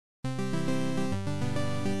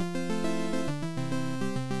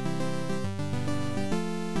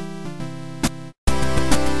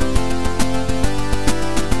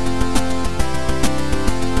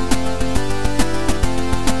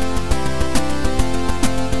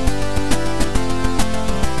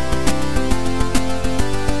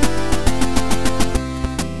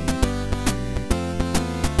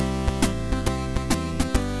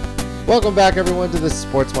Welcome back, everyone, to the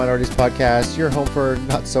Sports Minorities Podcast, your home for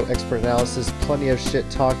not-so-expert analysis, plenty of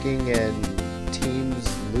shit-talking, and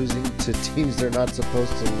teams losing to teams they're not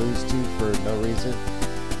supposed to lose to for no reason.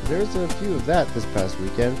 There's a few of that this past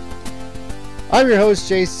weekend. I'm your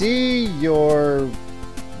host, JC, your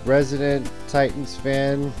resident Titans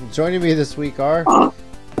fan. Joining me this week are...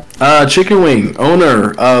 Chicken Wing,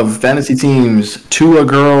 owner of fantasy teams, Tua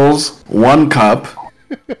Girls, 1 Cup,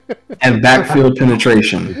 and backfield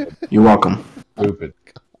penetration. You're welcome. Stupid.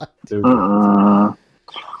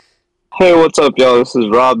 Hey, what's up, y'all? This is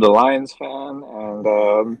Rob, the Lions fan, and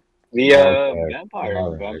the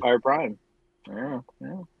Vampire Prime. Yeah.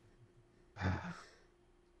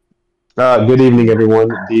 Good evening, everyone.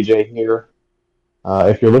 DJ here.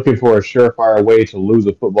 If you're looking for a surefire way to lose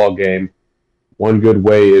a football game, one good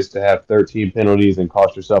way is to have 13 penalties and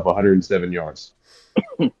cost yourself 107 yards.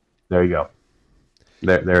 There you go.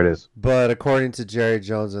 There it is. But according to Jerry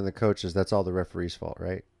Jones and the coaches, that's all the referee's fault,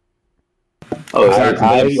 right? Oh, I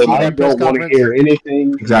don't want to hear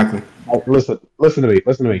anything. Exactly. Listen to me.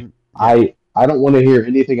 I don't want to hear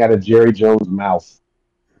anything out of Jerry Jones' mouth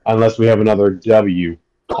unless we have another W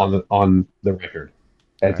on the record.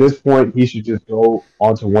 At this point, he should just go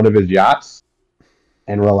onto one of his yachts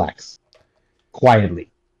and relax quietly.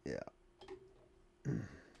 Yeah.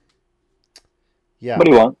 What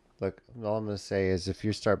do you want? Look, all I'm going to say is if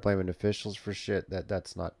you start blaming officials for shit,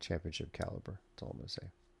 that's not championship caliber. That's all I'm going to say.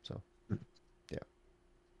 So, yeah.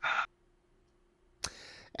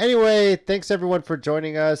 Anyway, thanks everyone for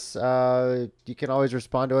joining us. You can always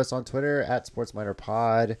respond to us on Twitter at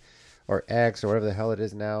SportsMinorPod or X or whatever the hell it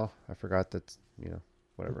is now. I forgot that,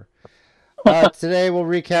 whatever. Today we'll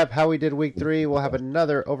recap how we did week 3. We'll have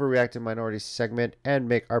another overreacting minorities segment and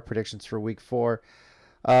make our predictions for week 4.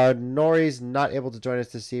 Nori's not able to join us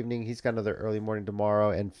this evening. He's got another early morning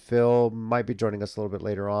tomorrow, and Phil might be joining us a little bit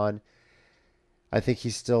later on. I think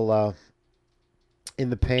he's still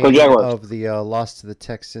in the pain of the loss to the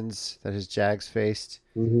Texans that his Jags faced,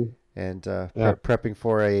 and prepping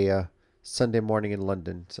for a Sunday morning in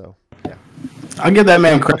London. So, yeah. I'll give that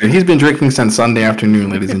man credit. He's been drinking since Sunday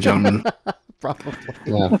afternoon, ladies and gentlemen. Probably.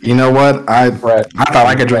 Yeah. You know what? I thought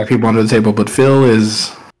I could drink people under the table, but Phil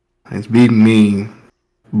is beating me.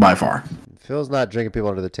 By far. Phil's not drinking people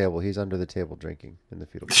under the table. He's under the table drinking in the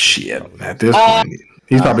fetal. Shit. At this point,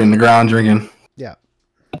 he's probably in the ground drinking. Yeah.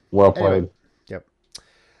 Well played. Anyway, yep.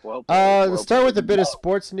 Let's start with a bit of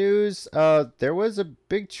sports news. There was a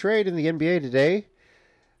big trade in the NBA today.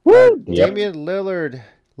 Damian Lillard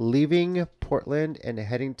leaving Portland and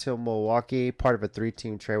heading to Milwaukee, part of a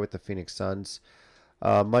 3-team trade with the Phoenix Suns.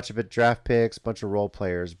 Much of it draft picks, bunch of role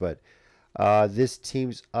players, but this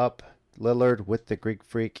team's up Lillard with the Greek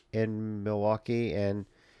Freak in Milwaukee and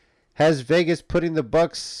has Vegas putting the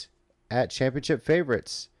Bucks at championship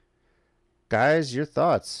favorites. Guys, your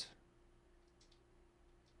thoughts?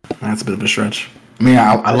 That's a bit of a stretch. I mean,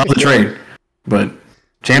 I love the trade, but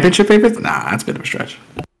championship favorites? Nah, that's a bit of a stretch.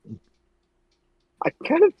 I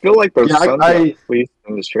kind of feel like the Suns got fleeced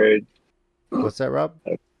in this trade. What's that, Rob?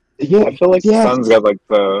 I feel like the Suns got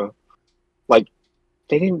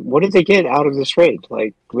what did they get out of this trade?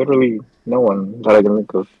 Like, literally no one that I can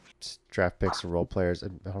think of. Just draft picks and role players. I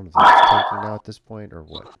don't know if they're tanking now at this point or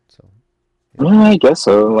what. So, yeah, I guess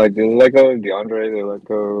so. Like, they let go of DeAndre. They let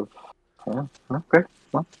go. Yeah, okay.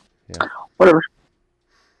 Well, yeah. Whatever.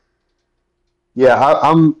 Yeah,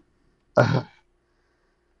 I'm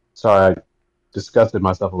sorry, I disgusted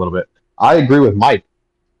myself a little bit. I agree with Mike.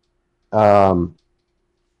 I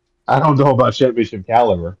don't know about championship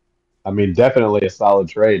caliber. I mean, definitely a solid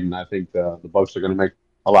trade, and I think the Bucks are going to make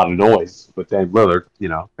a lot of noise with Dame Lillard.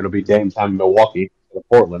 It'll be Dame time in Milwaukee instead of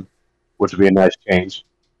Portland, which would be a nice change.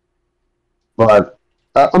 But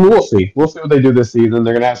we'll see. We'll see what they do this season.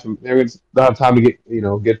 They're going to have some. They'll have time to get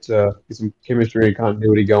some chemistry and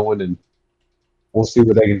continuity going, and we'll see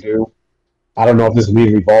what they can do. I don't know if this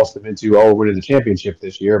immediately vaults them into winning the championship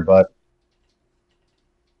this year, but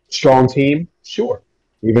strong team, sure.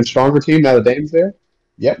 Even stronger team now that Dame's there.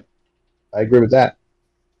 Yep. I agree with that.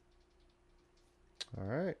 All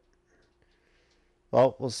right.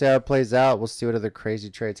 Well, we'll see how it plays out. We'll see what other crazy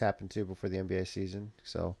trades happen too before the NBA season.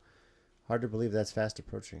 So, hard to believe that's fast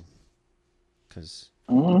approaching because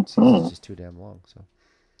it's just too damn long. So,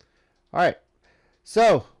 all right.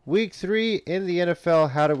 So, week 3 in the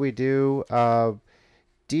NFL. How do we do?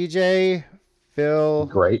 DJ, Phil,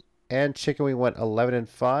 great, and Chicken Wing went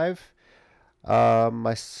 11-5.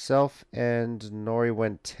 Myself and Nori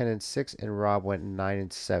went 10-6, and Rob went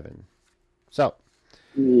 9-7. So,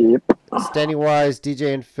 standing wise,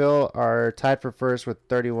 DJ and Phil are tied for first with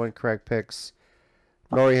 31 correct picks.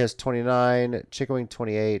 Nori has 29, Chicken Wing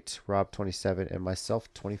 28, Rob 27, and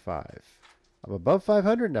myself 25. I'm above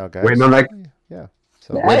 500 now, guys. Waiting on that. Yeah.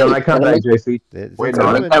 So Waiting on that comeback, JC. it's Waiting on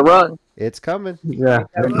coming. it. That run. It's coming. Yeah.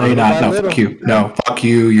 No, you're not. No, fuck you. No, fuck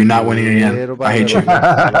you. You're not winning again. Little by I hate little. you.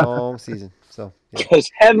 It's a long season. So yeah.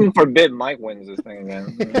 Because heaven forbid Mike wins this thing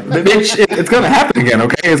again. It's gonna happen again,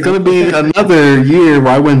 okay? It's gonna be another year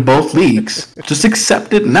where I win both leagues. Just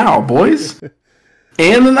accept it now, boys.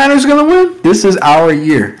 And the Niners are gonna win. This is our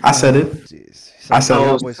year. I said it. Jeez. I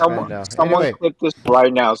said Someone Anyway, clip this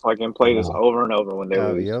right now so I can play this over and over when they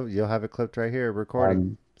lose. you'll have it clipped right here,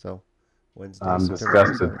 recording. So Wednesday. I'm September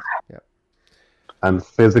disgusted. 7th. Yeah. I'm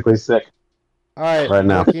physically sick. All right. Right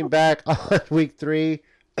now. Looking back on week 3,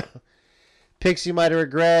 picks you might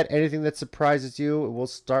regret. Anything that surprises you. We'll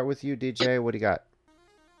start with you, DJ. What do you got?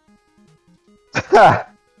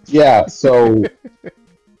 Yeah, so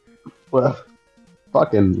well,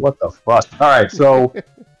 fucking what the fuck. All right, so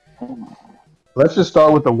let's just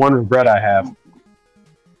start with the one regret I have.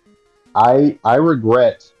 I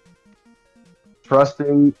regret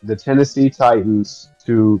trusting the Tennessee Titans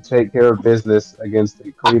to take care of business against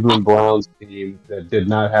the Cleveland Browns team that did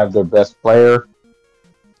not have their best player.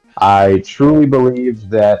 I truly believed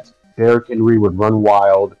that Derrick Henry would run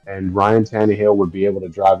wild and Ryan Tannehill would be able to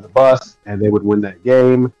drive the bus and they would win that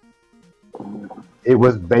game. It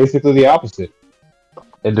was basically the opposite.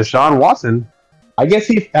 And Deshaun Watson, I guess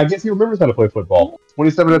he remembers how to play football.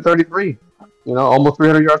 27-33, almost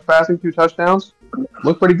 300 yards passing, 2 touchdowns.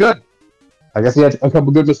 Looked pretty good. I guess he had a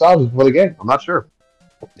couple good massages before the game. I'm not sure.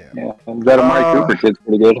 Yeah, and that Amari Cooper kid's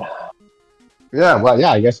pretty good. Yeah, well,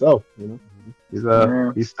 yeah, I guess so.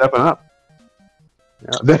 He's stepping up.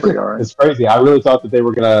 Yeah. It's crazy. I really thought that they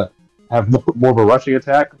were gonna have more of a rushing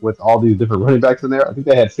attack with all these different running backs in there. I think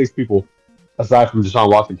they had 6 people aside from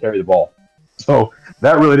Deshaun Watson carry the ball, so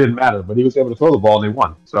that really didn't matter. But he was able to throw the ball and they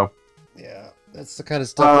won. So yeah, that's the kind of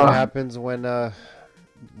stuff that happens when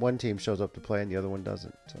one team shows up to play and the other one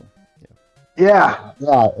doesn't. So yeah.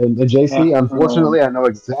 And JC, unfortunately, I know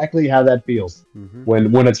exactly how that feels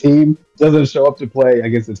when a team doesn't show up to play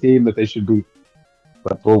against a team that they should beat.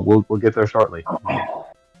 But we'll get there shortly.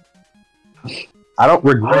 I don't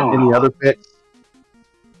regret any other picks.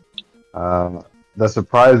 The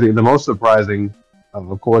most surprising,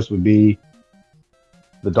 of course, would be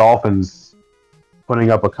the Dolphins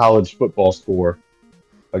putting up a college football score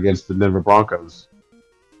against the Denver Broncos.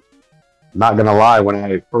 Not gonna lie, when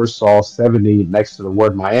I first saw 70 next to the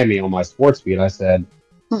word Miami on my sports feed, I said,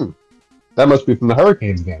 that must be from the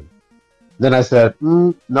Hurricanes game. Then I said,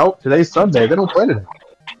 nope, today's Sunday. They don't play today.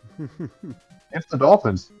 It's the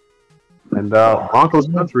Dolphins. And Broncos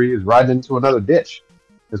country is riding into another ditch,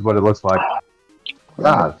 is what it looks like.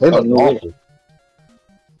 God, they look awful.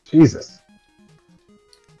 Jesus.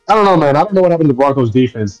 I don't know, man. I don't know what happened to the Broncos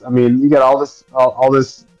defense. I mean, you got all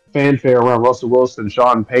this fanfare around Russell Wilson,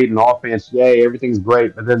 Sean Payton offense. Yay, everything's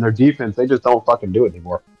great. But then their defense, they just don't fucking do it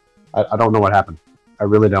anymore. I don't know what happened. I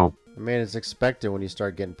really don't. I mean, it's expected when you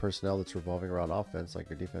start getting personnel that's revolving around offense, like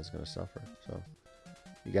your defense is going to suffer. So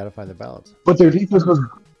you got to find the balance. But their defense was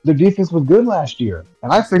good last year,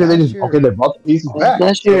 and I figured they brought the pieces back.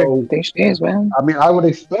 Last year, things changed, man. I mean, I would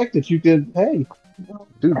expect that you could,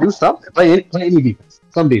 do something. Play any defense,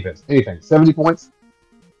 some defense, anything. 70 points,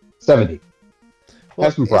 70. Well,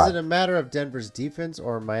 is it a matter of Denver's defense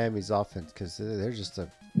or Miami's offense? Because they're just a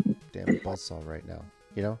damn buzzsaw right now.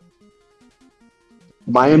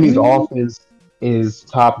 Miami's offense is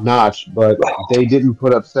top notch, but they didn't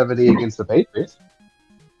put up 70 against the Patriots.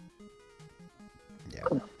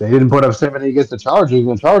 Yeah. They didn't put up 70 against the Chargers. And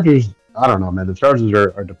the Chargers, I don't know, man. The Chargers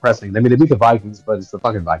are depressing. I mean, they beat the Vikings, but it's the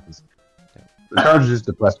fucking Vikings. Yeah. The Chargers just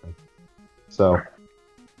depressed me. So, all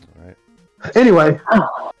right. Anyway,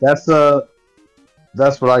 that's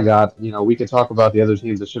what I got. We could talk about the other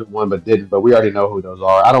teams that should have won but didn't, but we already know who those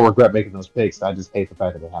are. I don't regret making those picks. I just hate the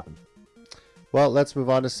fact that it happened. Well, let's move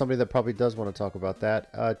on to somebody that probably does want to talk about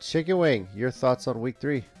that. Chicken Wing, your thoughts on week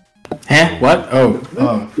 3? Huh? What?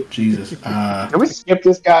 Oh, Jesus. Can we skip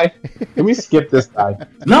this guy?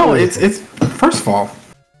 No, it's first of all,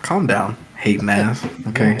 calm down, hating ass.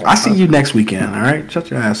 Okay, I'll see you next weekend. All right, shut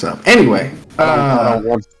your ass up. Anyway, I don't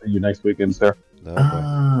want to see you next weekend, sir.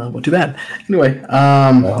 Well, too bad. Anyway,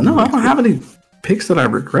 no, I don't have any picks that I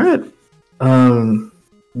regret.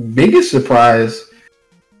 Biggest surprise,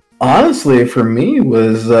 honestly, for me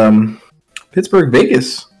was Pittsburgh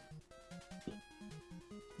Vegas.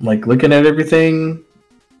 Like, looking at everything,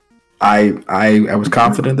 I was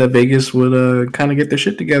confident that Vegas would kind of get their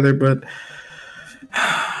shit together, but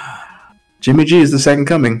Jimmy G is the second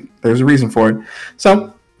coming. There's a reason for it.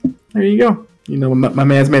 So there you go. You know, my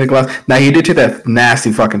man's made a glass. Now, he did take that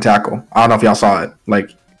nasty fucking tackle. I don't know if y'all saw it.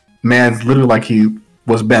 Like, man's literally like he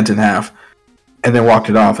was bent in half and then walked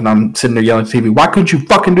it off. And I'm sitting there yelling at TV, why couldn't you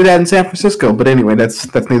fucking do that in San Francisco? But anyway,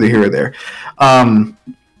 that's neither here or there.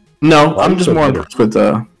 No, I'm just more impressed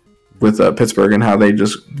with Pittsburgh and how they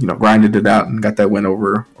just, you know, grinded it out and got that win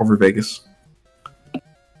over Vegas.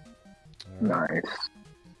 Nice.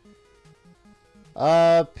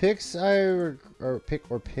 Picks I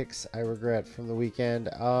regret from the weekend.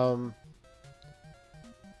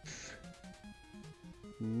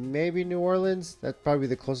 Maybe New Orleans. That's probably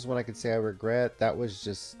the closest one I could say I regret. That was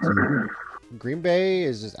just Green Bay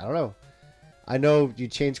is just, I don't know. I know you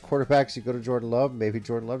change quarterbacks, you go to Jordan Love. Maybe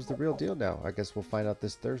Jordan Love's the real deal now. I guess we'll find out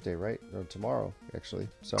this Thursday, right? Or tomorrow, actually.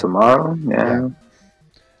 So tomorrow,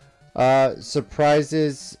 yeah.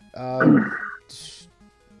 Surprises.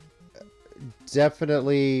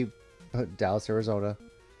 Definitely Dallas, Arizona.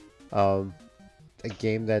 A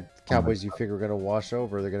game that Cowboys you figure are going to wash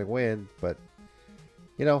over. They're going to win, but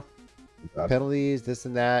you know, penalties, this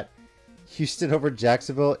and that. Houston over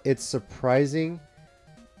Jacksonville. It's surprising,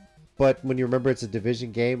 but when you remember it's a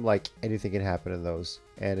division game, like anything can happen in those.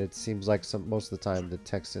 And it seems like most of the time the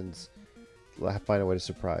Texans find a way to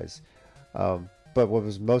surprise. But what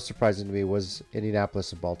was most surprising to me was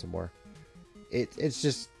Indianapolis and Baltimore. It's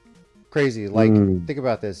just crazy. Like, think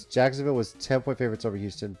about this. Jacksonville was 10-point favorites over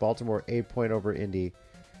Houston. Baltimore 8-point over Indy.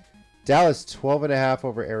 Dallas 12.5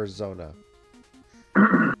 over Arizona.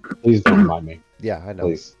 Please don't remind me. Yeah, I know.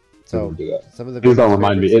 Please. So do that. Some of the Please don't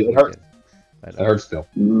remind me. It hurts. It hurts still.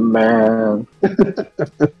 Man.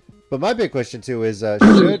 But my big question too is: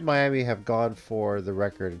 should Miami have gone for the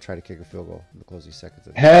record and try to kick a field goal in the closing seconds?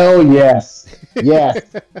 Hell yes,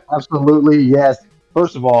 yes, absolutely yes.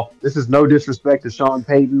 First of all, this is no disrespect to Sean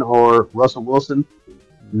Payton or Russell Wilson.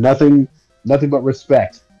 Nothing but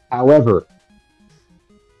respect. However,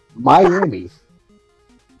 Miami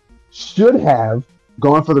should have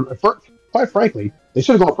gone for quite frankly, they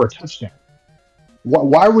should have gone for a touchdown.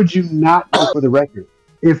 Why would you not go for the record?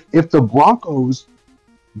 If the Broncos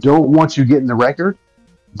don't want you getting the record,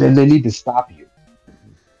 then they need to stop you.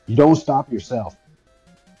 You don't stop yourself.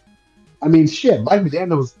 I mean, shit. Mike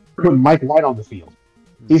McDaniel putting Mike White on the field.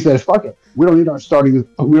 He said, "Fuck it. We don't need our starting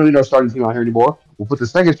team out here anymore. We'll put the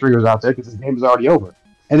second stringers out there because this game is already over."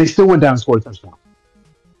 And they still went down and scored a touchdown.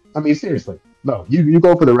 I mean, seriously. No, you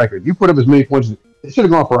go for the record. You put up as many points. They should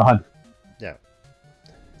have gone for 100. Yeah.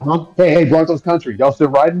 Huh? Hey, Broncos country. Y'all still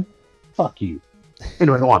riding? Fuck you.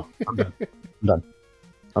 Anyway, go on.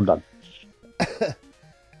 I'm done.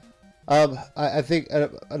 I think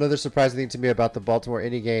another surprising thing to me about the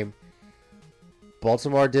Baltimore-Indy game,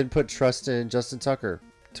 Baltimore didn't put trust in Justin Tucker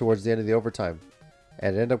towards the end of the overtime,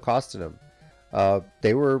 and it ended up costing them.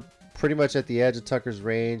 They were pretty much at the edge of Tucker's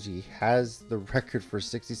range. He has the record for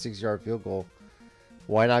 66-yard field goal.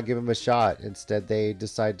 Why not give him a shot? Instead, they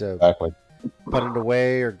decide to put it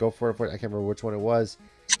away or go for it. I can't remember which one it was.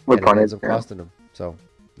 And it ends up costing them. So,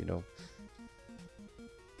 you know.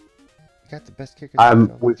 Got the best kicker.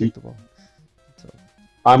 I'm with you,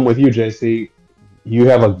 JC. You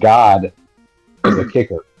have a god as a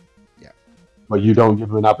kicker. Yeah. But you don't give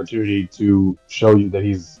him an opportunity to show you that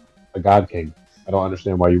he's a god king. I don't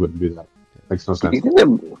understand why you wouldn't do that. Makes no sense.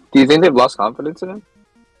 Do you think they've lost confidence in him?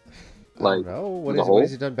 Like, no. What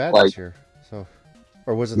has he done bad this year? So,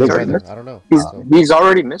 or was it the weather? I don't know. He's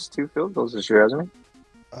already missed 2 field goals this year, hasn't he?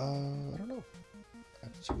 I don't know. I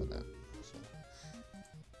have to check on that.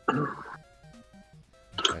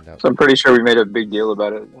 So I'm pretty sure we made a big deal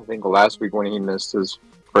about it. I think last week when he missed his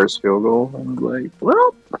first field goal, I'm like,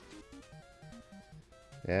 well,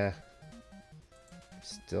 yeah,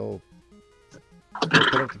 still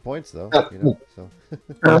put up the points though. You know, so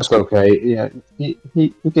that's okay. Yeah, he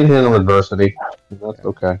can handle adversity. That's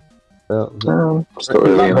okay. They're not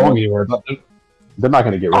going anywhere. They're not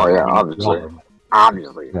going to get rid of him.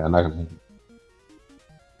 Obviously. Yeah, not going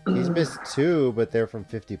to. He's missed 2, but they're from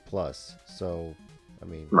 50 plus. So. I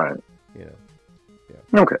mean, right? You know,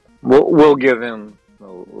 yeah. Okay, we'll give him a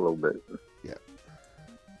little bit. Yeah.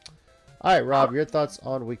 All right, Rob, your thoughts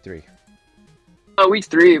on week 3? Week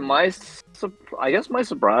 3, I guess my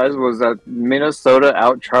surprise was that Minnesota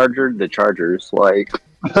outcharged the Chargers. Like,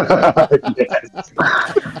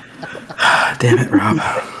 damn it, Rob.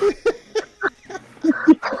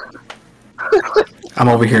 I'm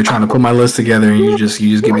over here trying to put my list together, and you just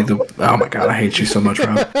give me the. Oh my god, I hate you so much,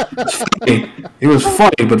 Rob. It was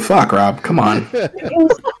funny, but fuck, Rob, come on.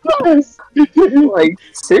 Like,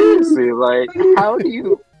 seriously, like, how do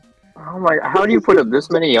you put up this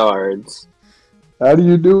many yards How do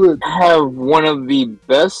you do it? Have one of the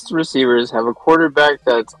best receivers, have a quarterback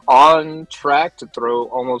that's on track to throw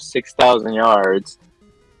almost 6,000 yards,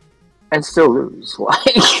 and still lose.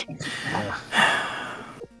 Like,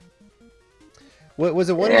 What was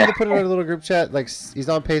it? One of you put it in a little group chat. Like he's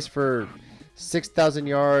on pace for 6,000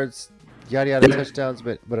 yards, yada yada touchdowns,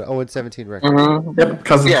 but an 0-17 record. Mm-hmm. Yep,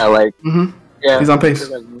 Cousins. Yeah, like yeah, he's on pace.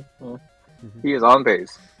 He is on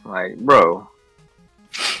pace. Like, bro,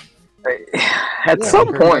 at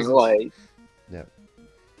some point, like,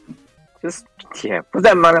 just put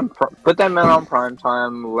that man on prime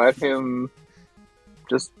time. Let him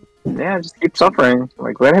just keep suffering.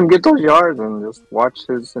 Like, let him get those yards and just watch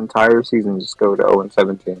his entire season just go to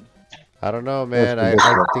 0-17. I don't know, man. I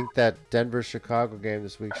think that Denver-Chicago game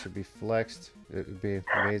this week should be flexed. It would be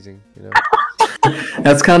amazing, you know.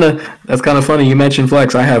 That's kind of funny. You mentioned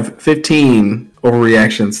flex. I have 15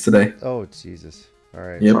 overreactions today. Oh Jesus! All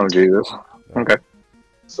right. Yep. Oh Jesus. Okay.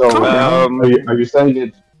 So are you saying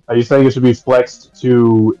it? Are you saying it should be flexed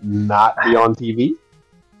to not be on TV?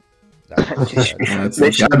 They should be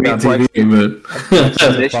on TV,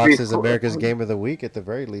 but Fox is America's Game of the Week at the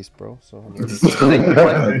very least, bro. So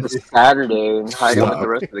Saturday and hide it with the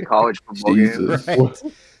rest of the college football games. Right.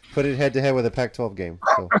 Put it head to head with a Pac-12 game.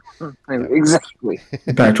 So, exactly.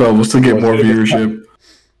 Pac-12 will still get more viewership.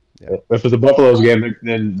 Yeah. If it's a Buffalo's game,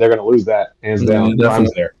 then they're going to lose that hands down.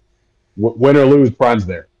 Prime's there. Win or lose, Prime's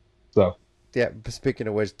there. So. Yeah. Speaking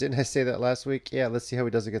of which, didn't I say that last week? Yeah. Let's see how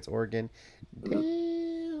he does against Oregon. Yeah.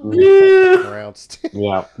 Yeah.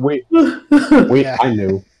 I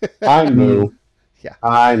knew. Yeah.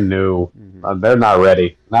 I knew. They're not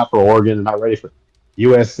ready. Not for Oregon. They're not ready for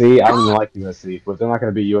USC. I don't even like USC, but they're not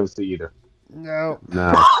going to be USC either. No.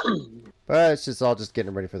 But it's just all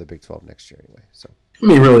getting ready for the Big 12 next year anyway. So I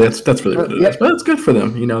mean, really, that's really what it is. But it's good for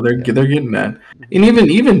them. You know, they're getting that. And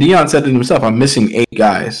even Dion said it himself. I'm missing 8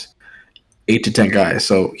 to 10 guys.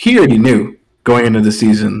 So he already knew going into the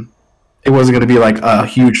season it wasn't going to be like a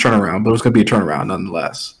huge turnaround, but it was going to be a turnaround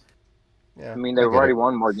nonetheless. Yeah, I mean, they've already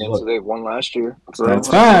won more games than they've won last year. So that's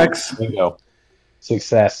facts. There you go.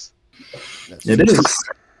 Success. It is.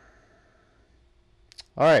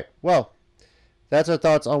 All right. Well, that's our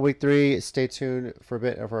thoughts on week 3. Stay tuned for a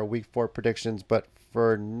bit of our week 4 predictions. But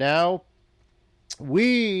for now,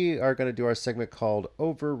 we are going to do our segment called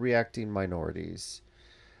Overreacting Minorities.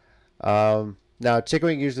 Now,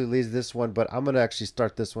 Chickawing usually leads this one, but I'm going to actually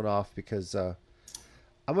start this one off because I'm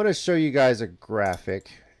going to show you guys a graphic.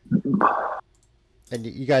 And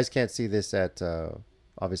you guys can't see this at,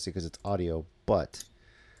 obviously, because it's audio, but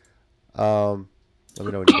let me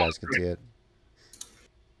know when you guys can see it.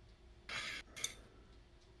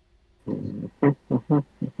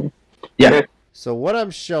 Yeah. So what I'm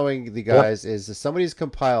showing the guys is that somebody's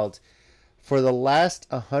compiled for the last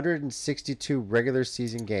 162 regular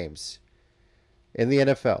season games in the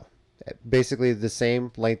NFL, basically the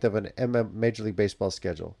same length of an Major League Baseball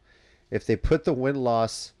schedule. If they put the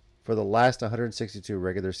win-loss for the last 162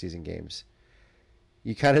 regular season games,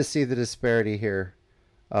 you kind of see the disparity here.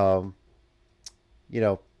 AFC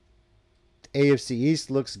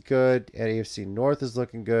East looks good, and AFC North is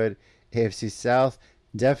looking good. AFC South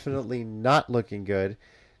definitely not looking good,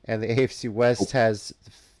 and the AFC West has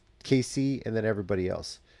KC and then everybody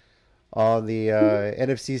else. On the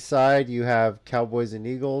NFC side, you have Cowboys and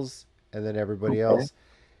Eagles, and then everybody else.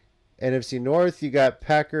 NFC North, you got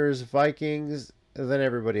Packers, Vikings, and then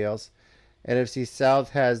everybody else. NFC South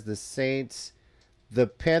has the Saints. The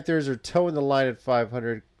Panthers are toeing the line at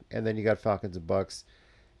 500, and then you got Falcons and Bucks.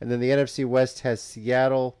 And then the NFC West has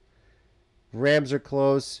Seattle. Rams are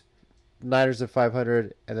close. Niners at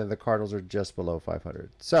 500, and then the Cardinals are just below 500.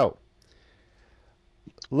 So,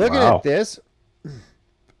 looking at this,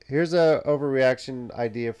 here's a overreaction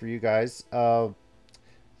idea for you guys. The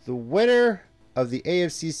winner of the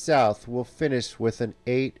AFC South will finish with an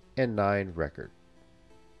 8-9 record.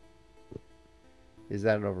 Is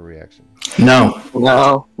that an overreaction? No.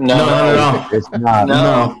 It's not.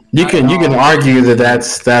 No. You can argue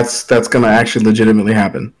that's going to actually legitimately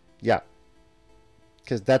happen. Yeah.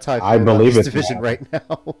 Because that's how I believe this it's division right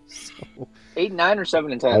now. So. 8-9 or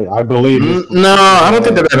 7-10. I believe it. No, I don't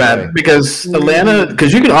think they're that bad because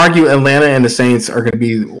because you can argue Atlanta and the Saints are going to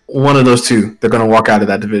be one of those two. They're going to walk out of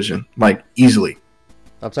that division like easily.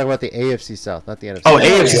 I'm talking about the AFC South, not the NFC. Oh,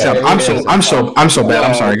 AFC South. I'm so bad.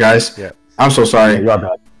 I'm sorry, guys. Yeah. I'm so sorry. You're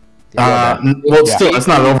bad. Still, it's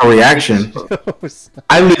not an overreaction.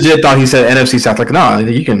 I legit thought he said NFC South. Like, no,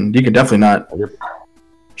 you can definitely not.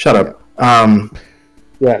 Shut up.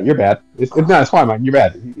 Yeah, you're bad. It's fine, man. You're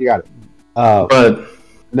bad. You got it. But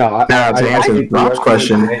no, to answer Rob's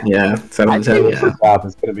question, yeah, 7-10. Yeah, South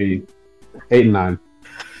is going to be 8-9.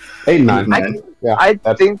 8-9. Yeah, I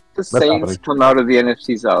think the Saints happening. come out of the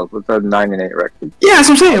NFC South with a 9-8 record. Yeah, that's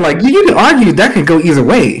what I'm saying. Like you can argue that could go either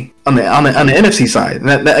way on the NFC side. And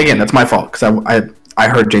that, again, that's my fault because I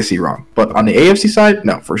heard JC wrong. But on the AFC side,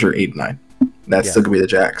 no, for sure 8-9. That's still gonna be the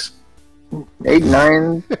Jags.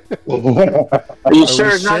 8-9. Are you sure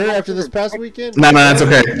it's not after this past weekend? No, that's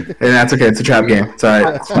okay. Yeah, that's okay. It's a trap game. It's all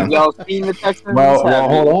right. It's fine. Y'all seen the Texans? Well,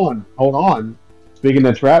 hold on. Speaking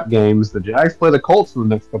of trap games, the Jags play the Colts in the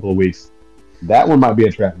next couple of weeks. That one might be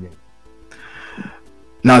a trap game.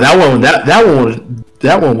 No, that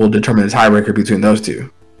one will determine the tiebreaker between those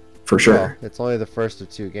two, for sure. Well, it's only the first of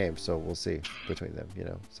 2 games, so we'll see between them.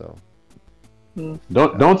 So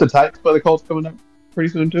Don't the Titans play the Colts coming up pretty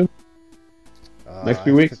soon too? Next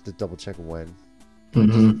few weeks? I have to double check when.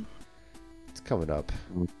 Mm-hmm. It's coming up.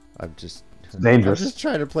 I'm just dangerous. I'm just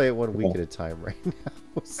trying to play it 1 week at a time right now.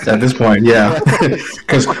 At this point, yeah,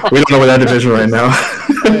 because we don't know where that division right now.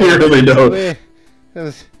 We really don't.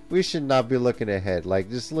 We should not be looking ahead. Like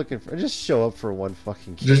just show up for one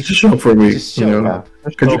fucking game. Just show up for a week. Just show up.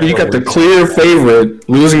 Because you got the clear favorite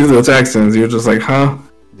losing to the Texans. You're just like, huh?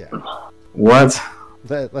 Yeah. What?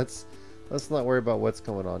 Let's not worry about what's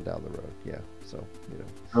going on down the road. Yeah. So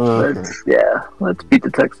let's beat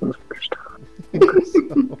the Texans first.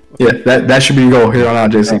 Yeah, that should be your goal here on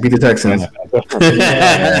out, JC. Beat the Texans.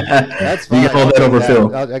 That's fine. You can hold that over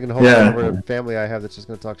Phil. I can hold that over a family I have that's just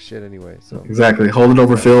gonna talk shit anyway. So exactly, hold it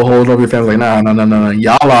over Phil. Hold it over your family. Like, no.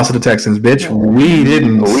 Y'all lost to the Texans, bitch. We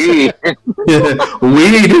didn't. We did.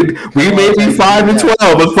 We may be 5-12,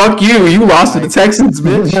 but fuck you. You lost to the Texans,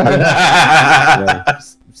 bitch.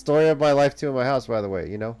 Story of my life too in my house, by the way.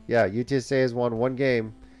 Yeah, UTSA has won 1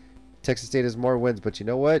 game. Texas State has more wins, but you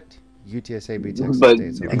know what? UTSA beat Texas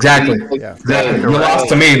State. So exactly. Yeah. Exactly. You lost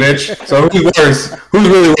to me, bitch. So who's worse? Who's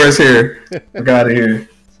really worse here? Get out of here.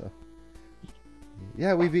 So,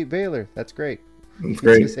 yeah, we beat Baylor. That's great. That's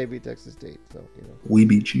great. UTSA beat Texas State. So we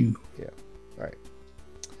beat you. Yeah.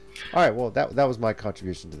 All right. Well, that was my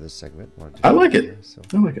contribution to this segment. I like it.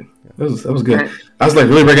 I like it. That was good. I was like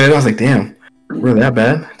really breaking it down. I was like, damn. We're that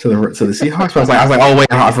bad to the Seahawks. But I was like, oh wait,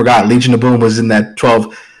 I forgot. Legion of Boom was in that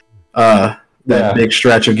 12, big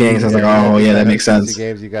stretch of games. I was like, oh yeah, that makes sense.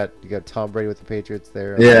 Games you got Tom Brady with the Patriots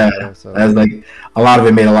there. Yeah, so I was like, a lot of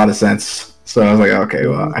it made a lot of sense. So I was like, okay,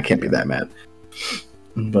 well, I can't be that mad.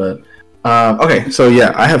 But okay, so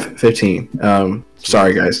yeah, I have 15.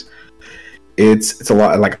 Sorry guys, it's a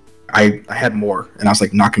lot. Like I had more, and I was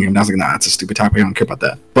like knocking him. I was like, nah, it's a stupid topic. I don't care about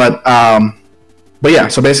that. But yeah,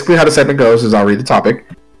 so basically how the segment goes is I'll read the topic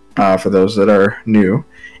for those that are new,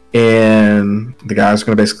 and the guy's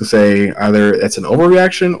going to basically say either it's an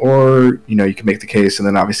overreaction or, you can make the case and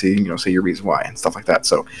then obviously, say your reason why and stuff like that.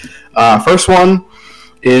 So first one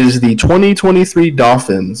is the 2023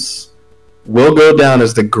 Dolphins will go down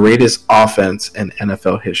as the greatest offense in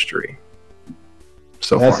NFL history.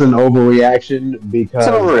 That's an overreaction because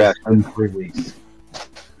it's in 3 weeks.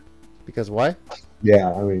 Because why?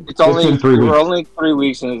 Yeah, I mean, we're only 3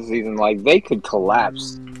 weeks into the season. Like they could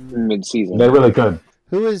collapse mid-season. They really could.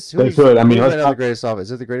 They could. I mean, the greatest offense.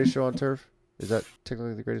 Is it the greatest show on turf? Is that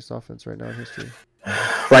technically the greatest offense right now in history?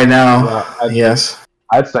 Right now, yes,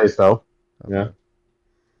 I'd say so. Okay. Yeah.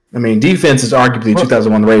 I mean, defense is arguably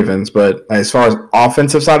 2001 Ravens, but as far as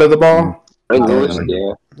offensive side of the ball, yeah.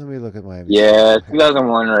 Let me look at Miami. Yeah,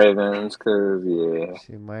 2001 Ravens, because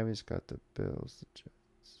See, Miami's got the Bills, the Jets.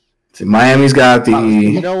 See, Miami's got the.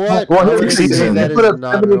 You know what? I'm going to say that is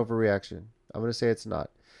not an overreaction. I'm going to say it's not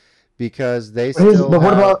because they still. But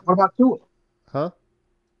what about Tua? Huh?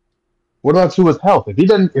 What about Tua's health?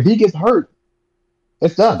 If he gets hurt,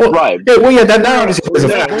 it's done. Well, right. Yeah, that now is a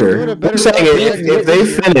factor. I'm saying if they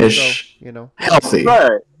finish, healthy.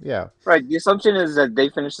 Right. Yeah. Right. The assumption is that they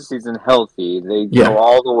finish the season healthy. They go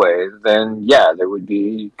all the way. Then they would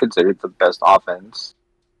be considered the best offense.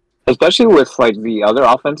 Especially with the other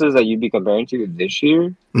offenses that you'd be comparing to this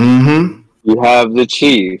year. Mm-hmm. You have the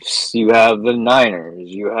Chiefs. You have the Niners.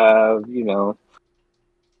 You have,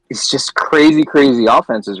 it's just crazy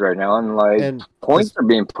offenses right now, and points are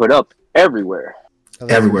being put up everywhere.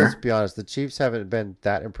 Everywhere. Let's be honest. The Chiefs haven't been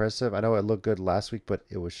that impressive. I know it looked good last week, but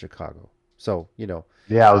it was Chicago. So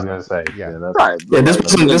Yeah, I was gonna say. Yeah, right. Yeah, this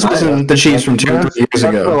wasn't the Chiefs from 2 or 3 years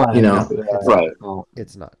ago. Right.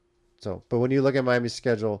 It's not. So, but when you look at Miami's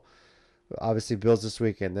schedule, obviously Bills this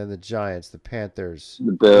weekend, then the Giants, the Panthers,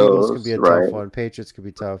 the Bills could be a tough one. Patriots could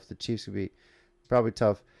be tough. The Chiefs could be probably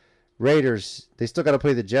tough. Raiders, they still got to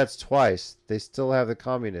play the Jets twice. They still have the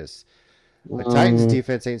Communists. The Titans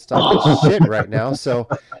defense ain't stopping shit right now. So,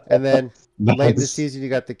 and then late in the season, you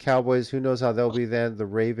got the Cowboys. Who knows how they'll be then? The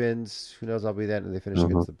Ravens. Who knows how they'll be then? And they finish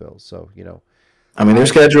against the Bills. So, I mean, their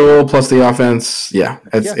schedule plus the offense. Yeah,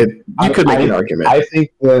 you could make an argument. I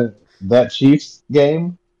think that Chiefs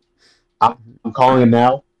game, I'm calling it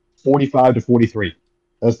now, 45-43.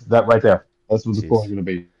 That's that right there. That's what the score is going to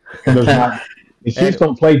be. There's not. The Chiefs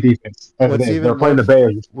don't play defense. They're playing the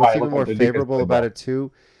Bears. What's even more favorable about it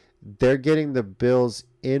too, they're getting the Bills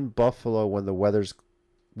in Buffalo when the weather's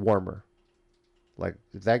warmer. Like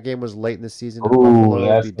if that game was late in the season, in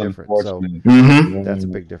Buffalo, it'd be different. So that's a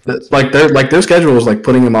big difference. Like their schedule is like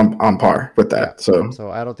putting them on par with that. Yeah.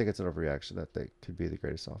 So I don't think it's an overreaction that they could be the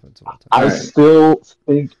greatest offense of all time. I still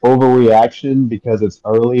think overreaction because it's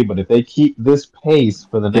early, but if they keep this pace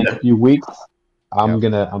for the next few weeks, I'm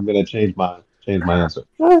gonna change my answer.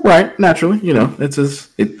 Well, right, naturally,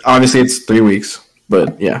 obviously it's 3 weeks,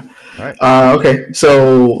 but yeah. All right. Okay,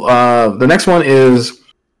 so the next one is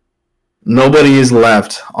nobody is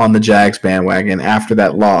left on the Jags bandwagon after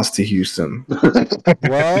that loss to Houston.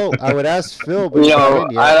 Well, I would ask Phil, but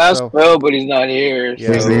I'd ask Phil, but he's not here.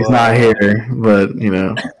 Yeah, so, he's not here, but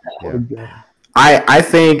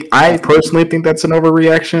I personally think that's an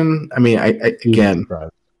overreaction. I mean, again.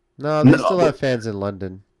 No, they still have fans in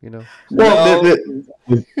London, Well,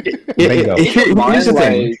 bingo. Here's the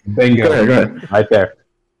thing. Bingo. Go ahead. Right there.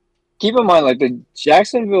 Keep in mind, like, the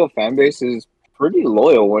Jacksonville fan base is pretty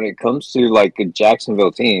loyal when it comes to, like, the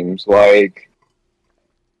Jacksonville teams. Like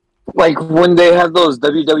when they have those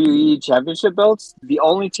WWE championship belts, the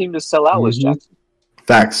only team to sell out was Jacksonville.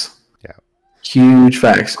 Facts. Yeah. Huge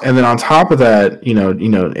facts. And then on top of that,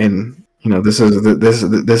 this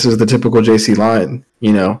is the typical JC line.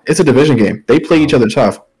 It's a division game. They play each other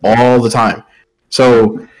tough all the time.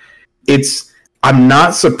 So I'm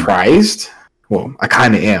not surprised. Well, I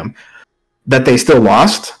kind of am that they still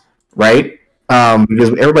lost, right? Because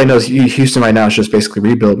everybody knows Houston right now is just basically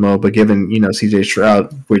rebuild mode. But given CJ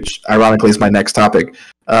Stroud, which ironically is my next topic,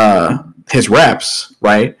 his reps,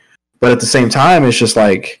 right? But at the same time, it's just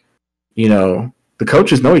like the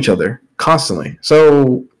coaches know each other constantly.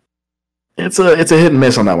 So it's a hit and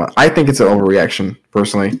miss on that one. I think it's an overreaction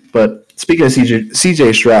personally. But speaking of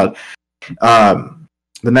CJ Stroud,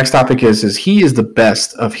 the next topic is he is the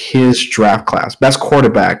best of his draft class, best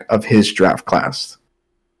quarterback of his draft class.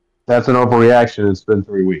 That's an overreaction. It's been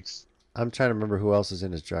 3 weeks. I'm trying to remember who else is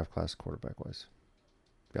in his draft class quarterback-wise.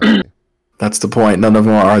 That's the point. None of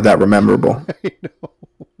them are that memorable. I know.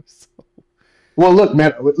 Well, look,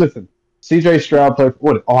 man. Listen, C.J. Stroud played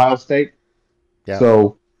for Ohio State. Yeah.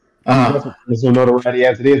 So there's no notoriety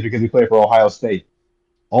as it is because he played for Ohio State.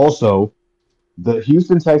 Also, the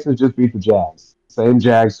Houston Texans just beat the Jags. Same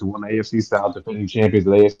Jags who won the AFC South, defending champions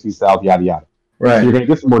of the AFC South, yada yada. Right. So you're going to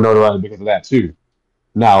get some more notoriety because of that too.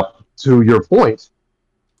 Now, to your point,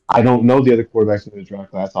 I don't know the other quarterbacks in the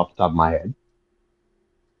draft class off the top of my head.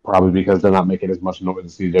 Probably because they're not making as much noise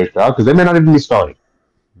as CJ Stroud because they may not even be starting.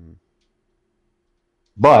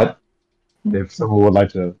 But if someone would like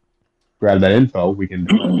to grab that info, we can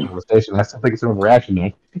do a conversation. I still think it's an overreaction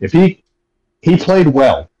there. If he played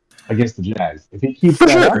well against the Jags, if he keeps for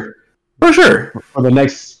sure for the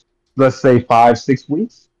next, let's say 5-6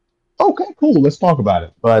 weeks, okay, cool, let's talk about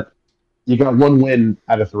it. But you got 1 win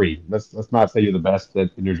out of 3. Let's not say you're the best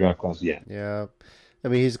in your draft class yet. Yeah. I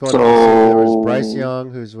mean, he's going. There was Bryce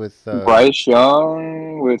Young, who's with Bryce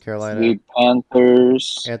Young with Carolina, the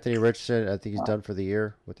Panthers. Anthony Richardson, I think he's done for the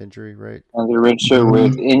year with injury, right? Anthony Richardson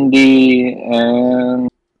with Indy, and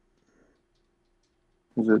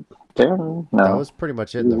is it there? No, that was pretty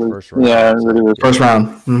much it in the first round. Yeah, first round.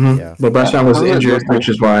 Mm-hmm. Yeah. But Bryce Young was injured, which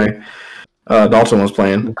is why Dalton was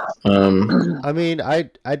playing. I mean,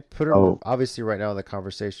 I'd put him obviously right now in the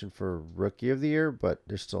conversation for rookie of the year, but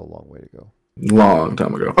there's still a long way to go. Long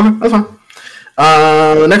time ago. Okay, that's fine.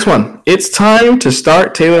 The next one. It's time to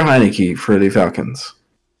start Taylor Heineke for the Falcons.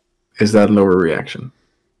 Is that an overreaction?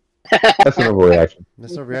 That's an overreaction.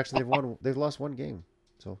 That's no reaction. They've lost 1 game.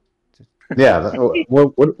 So yeah.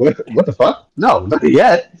 What the fuck? No, not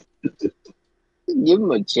yet. Give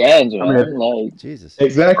him a chance, man. I mean, like Jesus.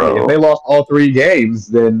 Exactly. Bro. If they lost all 3 games,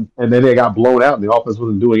 then they got blown out and the offense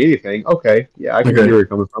wasn't doing anything. Okay, yeah, I can see where you're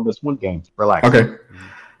coming from. It's 1 game. Relax. Okay.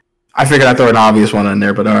 I figured I'd throw an obvious one in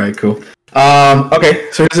there, but all right, cool. Okay,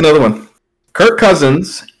 so here's another one. Kirk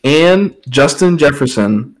Cousins and Justin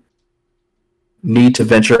Jefferson need to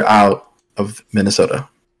venture out of Minnesota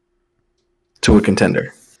to a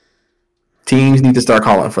contender. Teams need to start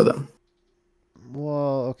calling for them.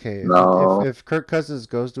 Well, okay. No. If Kirk Cousins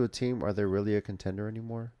goes to a team, are they really a contender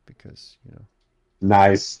anymore? Because,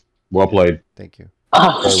 Nice. Well played. Thank you.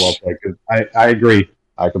 Very well played. 'Cause I agree.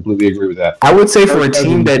 I completely agree with that. I would say for a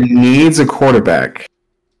team that needs a quarterback,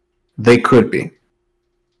 they could be.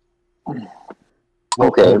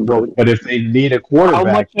 Okay, but if they need a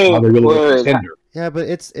quarterback, are they really a contender? Yeah, but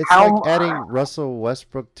it's How- like adding Russell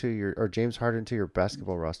Westbrook to your or James Harden to your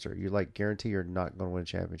basketball roster. You like guarantee you're not going to win a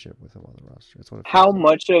championship with him on the roster. That's what it How feels like.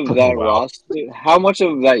 much of that Wow. roster? How much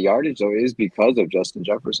of that yardage though is because of Justin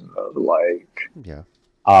Jefferson though? Like, Yeah.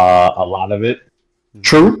 A lot of it.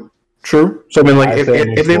 True. So I mean, like I if say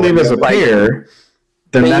they leave as a like, pair,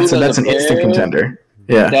 then they that's leave as an a instant pair? contender.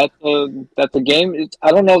 Yeah. that's a game.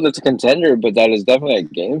 I don't know if that's a contender, but that is definitely a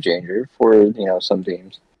game changer for some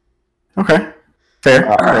teams. Okay.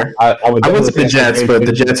 Fair. I would I would say definitely the Jets, but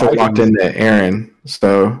the Jets are locked into Aaron,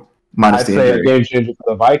 so minus I'd the say a injury. game changer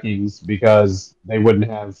for the Vikings because they wouldn't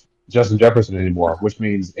have Justin Jefferson anymore, which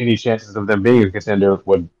means any chances of them being a contender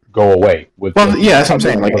would go away. Well, yeah, that's what I'm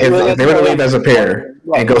saying. Like if they were to leave as a pair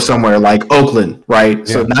and go somewhere like Oakland, right?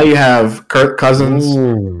 So now you have Kirk Cousins,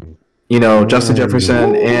 Justin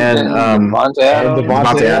Jefferson, and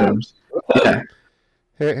Devontae Adams. Yeah.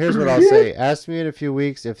 Here's what I'll say. Ask me in a few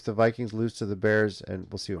weeks if the Vikings lose to the Bears, and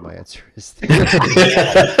we'll see what my answer is.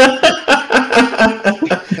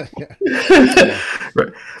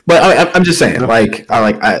 Right. But I'm just saying, like,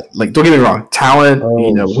 don't get me wrong, talent.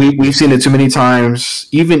 We've seen it too many times.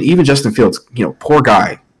 Even Justin Fields, poor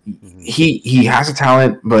guy. He has a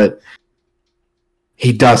talent, but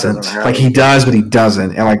he doesn't. Like he does, but he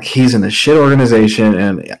doesn't. And like he's in a shit organization,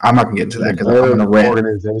 and I'm not gonna get into that because I'm gonna rant.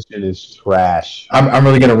 Organization is trash. I'm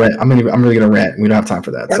really gonna rant. I'm really gonna rant. We don't have time for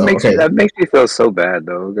that. That makes me feel so bad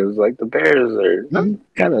though, because like the Bears are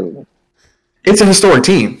kind of. It's a historic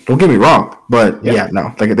team. Don't get me wrong, but they got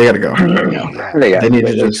to go. They need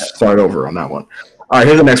to just start over on that one. All right,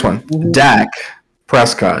 here's the next one. Dak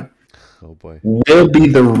Prescott will be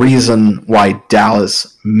the reason why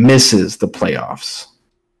Dallas misses the playoffs.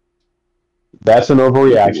 That's an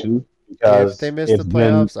overreaction because if they miss the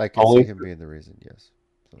playoffs, I can see him being the reason. Yes.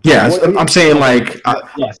 Yeah, I'm saying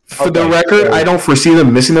for the record, I don't foresee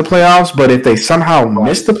them missing the playoffs. But if they somehow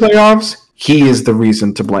miss the playoffs, he is the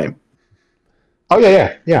reason to blame. Oh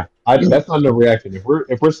yeah. That's not no reaction. If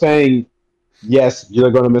we're saying yes,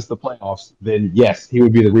 you're going to miss the playoffs, then yes, he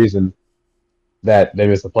would be the reason that they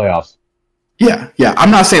miss the playoffs. Yeah.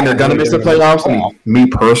 I'm not saying they're going to miss the playoffs. I mean, me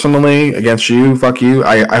personally, against you, fuck you.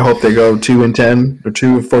 I hope they go 2-10 or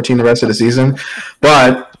 2-14 the rest of the season.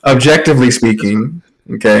 But objectively speaking,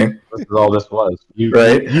 okay, this is all this was.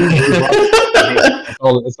 Right? That's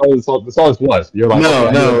all this was. You're like,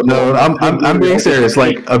 no. I'm being serious.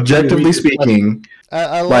 Like objectively speaking,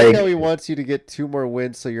 I like how he wants you to get 2 more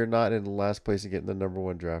wins, so you're not in last place and getting the number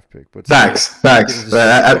 1 draft pick. But facts.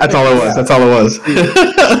 That's all it was.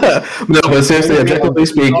 No, but seriously, objectively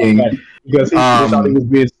speaking, because he thought he was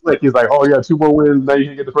being slick. He's like, "Oh yeah, 2 more wins, now you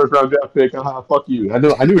can get the first round draft pick." Fuck you. I knew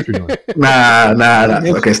what you're doing. Nah.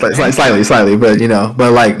 Okay, slightly, but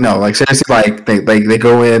no, seriously, like they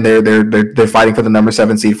go in, they're fighting for the number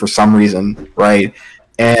 7 seed for some reason, right?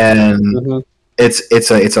 And it's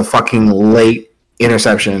a fucking late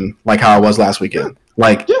interception, like how it was last weekend.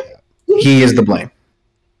 Like he is the blame.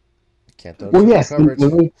 Well, yes.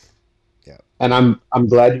 And I'm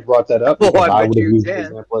glad you brought that up because I would have used the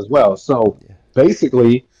example as well. So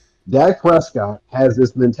basically, Dak Prescott has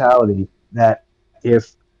this mentality that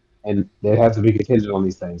and it has to be contingent on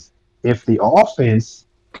these things, if the offense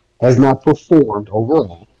has not performed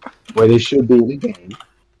overall where they should be in the game,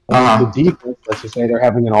 the defense, let's just say they're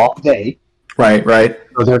having an off day. Right.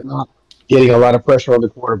 So they're not getting a lot of pressure on the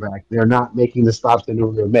quarterback. They're not making the stops they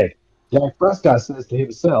normally make. Dak Prescott says to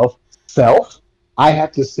himself, I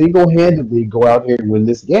have to single-handedly go out here and win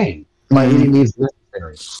this game by any means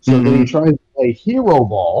necessary. So then he tries to play hero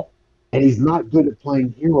ball, and he's not good at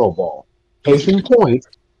playing hero ball. Case in point,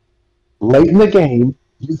 late in the game,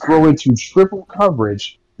 you throw into triple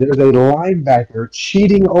coverage. There's a linebacker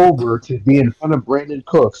cheating over to be in front of Brandon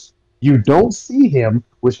Cooks. You don't see him,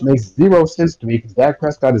 which makes zero sense to me because Dak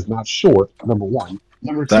Prescott is not short, number 1.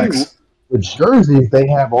 Number 2, the jerseys they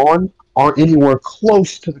have on aren't anywhere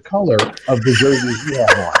close to the color of the jerseys you have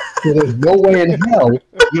on. So there's no way in hell you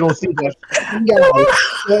don't see that guy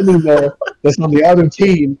standing there that's on the other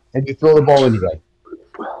team and you throw the ball anyway.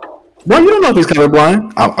 Well, you don't know if he's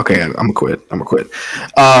colorblind. Oh, okay, I'm gonna quit. Colorblind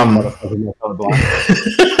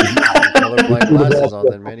glasses on,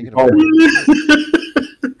 then man, you can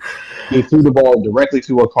he threw the ball directly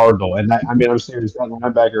to a Cardinal, and I'm serious. That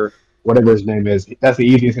linebacker, whatever his name is, that's the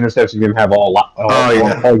easiest interception you can have all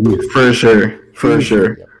year. For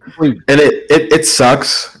sure. And it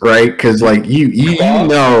sucks, right? Because like you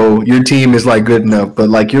know your team is like good enough, but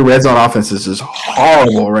like your red zone offense is just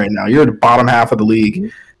horrible right now. You're the bottom half of the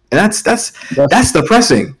league, and that's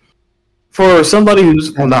depressing for somebody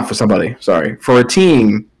who's not for somebody. Sorry, for a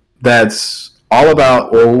team that's all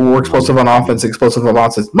about we're explosive on offense, explosive on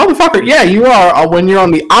offense. Motherfucker, yeah, you are when you're on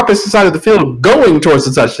the opposite side of the field going towards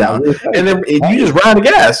the touchdown, and then you just run out of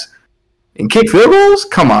gas. And kick field goals?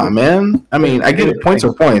 Come on, man. I mean, I get it. Points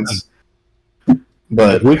are points.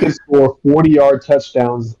 But if we can score 40-yard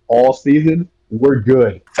touchdowns all season, we're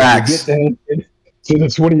good. Facts. If we get to the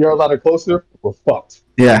 20-yard line or closer, we're fucked.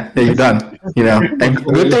 Yeah, you're done. You know, and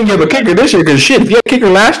good thing you have a kicker this year because shit, if you had a kicker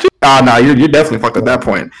last year, you're definitely fucked at that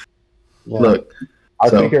point. Yeah. Look, our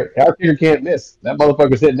kicker can't miss. That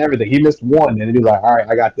motherfucker's hitting everything. He missed one, and he's like, "All right,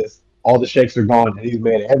 I got this." All the shakes are gone, and he's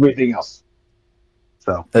made everything else.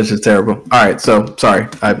 So that's just terrible. All right, so sorry,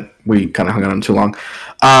 we kind of hung on too long.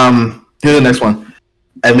 Here's the next one.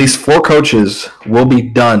 At least 4 coaches will be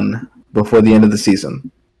done before the end of the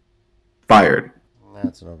season. Fired.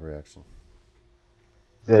 That's an overreaction.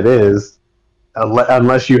 It is,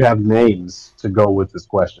 unless you have names to go with this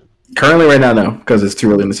question. Currently, right now, no, because it's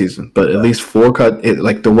too early in the season. But at least 4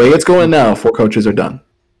 like the way it's going now, 4 coaches are done.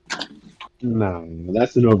 No,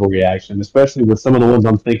 that's an overreaction, especially with some of the ones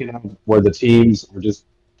I'm thinking of where the teams are just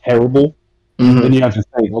terrible. Mm-hmm. Then you have to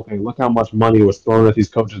think, okay, look how much money was thrown at these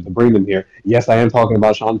coaches to bring them here. Yes, I am talking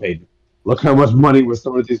about Sean Payton. Look how much money was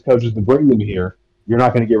thrown at these coaches to bring them here. You're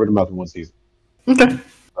not going to get rid of them after one season. Okay.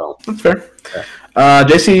 So, that's fair. Yeah.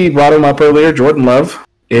 JC brought him up earlier. Jordan Love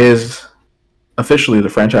is officially the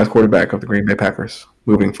franchise quarterback of the Green Bay Packers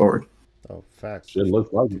moving forward. Oh, facts. It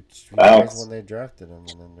looks like it. When they drafted him,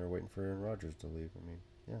 and then they're waiting for Aaron Rodgers to leave. I mean,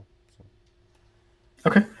 yeah.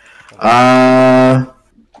 Okay.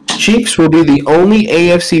 Chiefs will be the only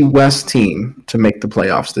AFC West team to make the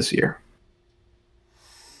playoffs this year.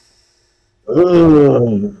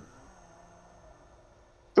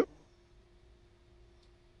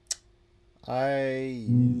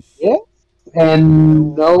 Yes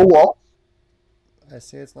and no. I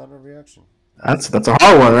say it's not a reaction. That's a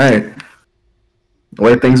hard one, right? The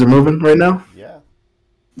way things are moving right now? Yeah.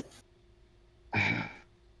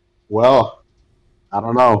 Well, I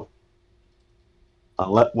don't know.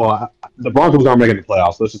 The Broncos aren't making the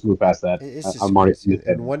playoffs. Let's just move past that. It's just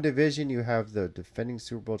in one division, you have the defending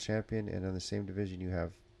Super Bowl champion, and in the same division, you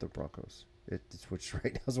have the Broncos. Which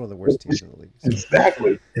right now is one of the worst teams in the league. So.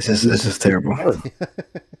 Exactly. This is terrible.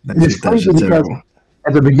 It's crazy terrible.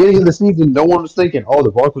 At the beginning of the season, no one was thinking, "Oh, the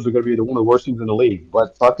Broncos are going to be one of the worst teams in the league."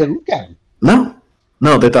 But fucking look at them.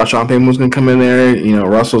 No, they thought Sean Payton was going to come in there. You know,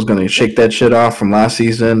 Russell's going to shake that shit off from last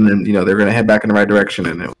season, and you know they're going to head back in the right direction,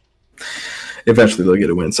 and eventually they'll get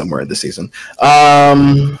a win somewhere this season.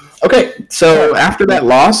 Okay, so after that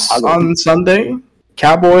loss on Sunday,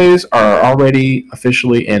 Cowboys are already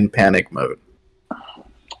officially in panic mode.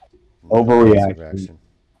 Overreaction,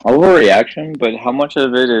 but how much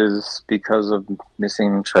of it is because of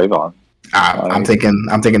missing Trayvon? I'm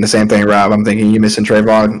thinking the same thing, Rob. I'm thinking you missing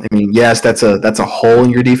Trayvon. I mean, yes, that's a hole in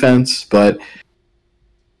your defense, but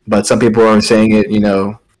some people are saying it. You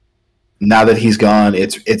know, now that he's gone,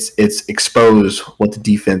 it's exposed what the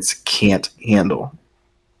defense can't handle.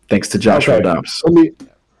 Thanks to Joshua Dobbs. Let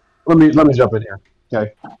me jump in here.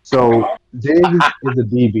 Okay, so Diggs is a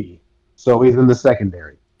DB, so he's in the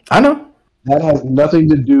secondary. I know. That has nothing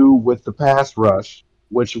to do with the pass rush,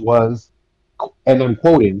 which was, and I'm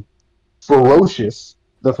quoting, ferocious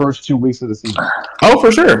the first 2 weeks of the season. Oh,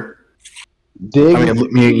 for sure. Diggs, I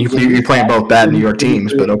mean, you're playing both bad New York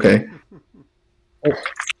teams, but okay.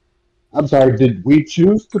 I'm sorry. Did we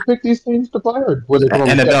choose to pick these teams to play, or were they?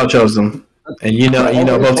 NFL chose them, and you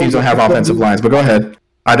know both teams don't have offensive lines. But go ahead.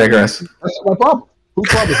 I digress. That's my problem. Whose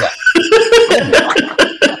problem is that?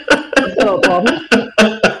 That's not our problem.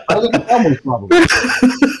 That's the Cowboys' problem.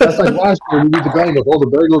 That's like last year we beat the Bengals. All the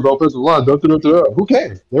Bengals offensive line. Who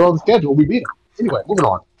cares? They're on the schedule. We beat them. Anyway, moving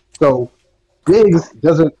on. So Diggs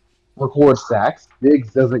doesn't record sacks.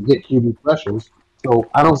 Diggs doesn't get QB pressures. So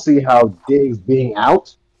I don't see how Diggs being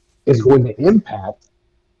out is going to impact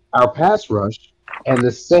our pass rush and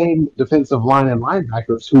the same defensive line and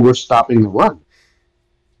linebackers who were stopping the run.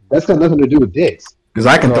 That's got nothing to do with Diggs. Because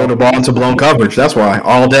I can throw the ball into blown coverage. That's why,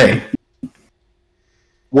 all day.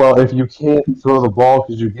 Well, if you can't throw the ball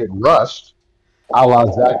because you get rushed, a la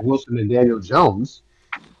Zach Wilson and Daniel Jones,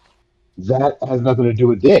 that has nothing to do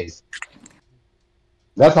with Diggs.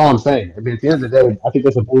 That's all I'm saying. I mean, at the end of the day, I think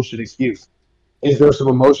that's a bullshit excuse. Is there some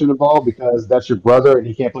emotion involved because that's your brother and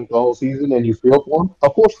he can't play the whole season and you feel for him?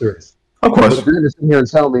 Of course there is. Of course. But if you're going to sit here and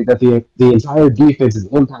tell me that the entire defense is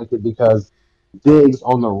impacted because Diggs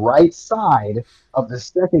on the right side of the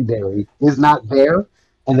secondary is not there,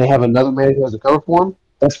 and they have another man who has to cover for him,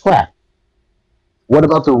 that's crap. What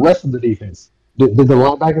about the rest of the defense? Did the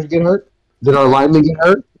linebackers get hurt? Did our linemen get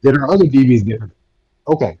hurt? Did our other DBs get hurt?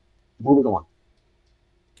 Okay, moving on.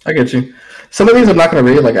 I get you. Some of these I'm not gonna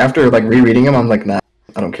read. Like after like rereading them, I'm like, nah,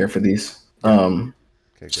 I don't care for these.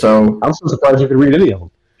 So I'm so surprised you could read any of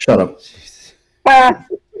them. shut up. Jesus.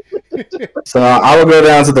 So I will go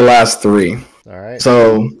down to the last three. All right.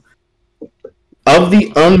 So of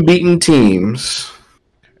the unbeaten teams,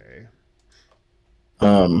 Okay.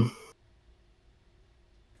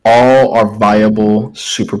 all are viable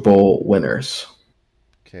Super Bowl winners.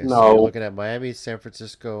 Okay. So No. you're looking at Miami, San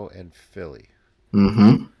Francisco, and Philly.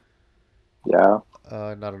 Mm-hmm. Yeah,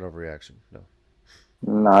 Not an overreaction. No.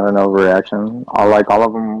 not an overreaction. I like all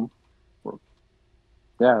of them.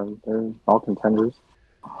 Yeah, they're all contenders.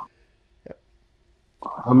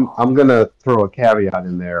 I'm gonna throw a caveat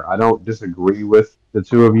in there. I don't disagree with the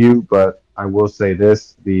two of you, but I will say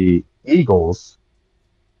this: the Eagles,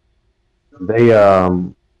 they're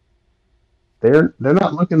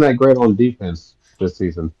not looking that great on defense this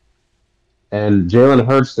season, and Jalen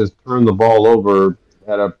Hurts has turned the ball over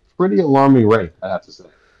at a pretty alarming rate, I have to say.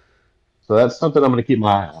 So that's something I'm gonna keep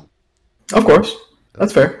my eye on. Of course.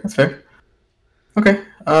 That's fair. That's fair. Okay.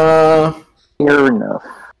 Fair enough.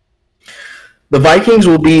 The Vikings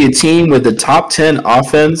will be a team with the top 10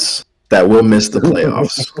 offense that will miss the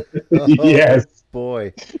playoffs. Yes,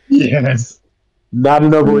 Boy. yes, not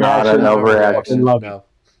an overreaction. Not an overreaction. I love it. No.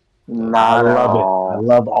 Not I at love it. I all.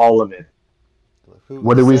 love all of it. Who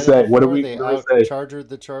What did we said say? it What did before? we- They what did we say? out-chargered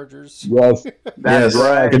the Chargers. Yes, Yes.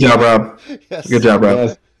 right. Good job, Rob. Yes. Good job, Rob.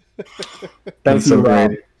 yes. Thank That's you, so Rob.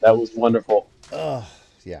 great. That was wonderful. Oh,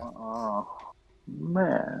 yeah. Oh,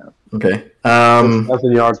 man. Okay.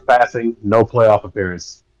 6,000 yards passing, no playoff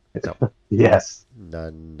appearance. No. Yes.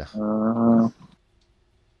 None.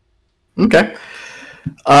 Okay.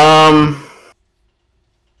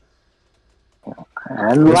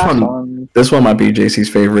 And This last one- one. This one might be JC's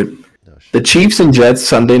favorite. No shit. The Chiefs and Jets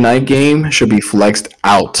Sunday night game should be flexed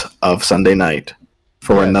out of Sunday night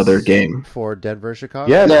for Yes. another game. For Denver, Chicago?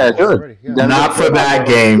 Yeah, Yeah, good. Already, yeah. Denver- Not for that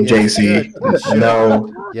game, Yes, JC. it should. It should.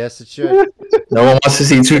 No. Yes, it should. No one wants to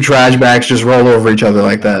see two trash bags just roll over each other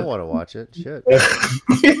like I don't that. want to watch it. Shit.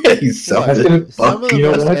 He's What? selfish. Some of the You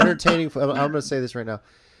know most what? entertaining. I'm going to say this right now.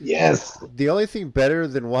 Yes. The only thing better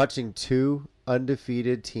than watching two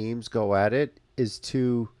undefeated teams go at it is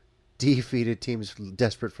two defeated teams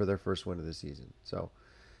desperate for their first win of the season. So,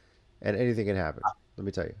 and anything can happen. Let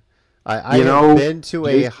me tell you. I You have know, been to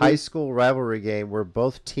a JC high school rivalry game where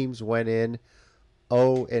both teams went in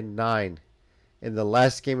 0-9 in the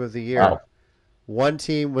last game of the year. Wow. One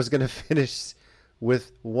team was going to finish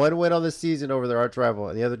with one win on the season over their arch rival,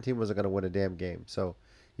 and the other team wasn't going to win a damn game. So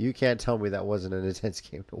you can't tell me that wasn't an intense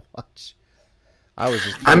game to watch. I was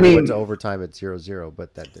just went to overtime at 0-0,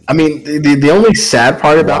 but that didn't. I mean, the only sad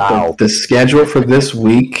part about Wow. the schedule for this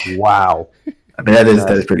week, Wow. I mean, that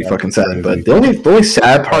is pretty fucking sad. But the only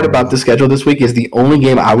sad part about the schedule this week is the only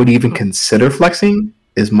game I would even consider flexing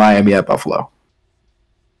is Miami at Buffalo.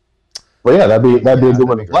 Well, yeah, that'd be a good that'd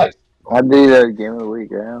one be to play. That'd be the game of the week,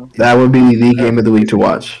 yeah. That would be the game of the week to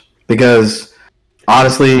watch because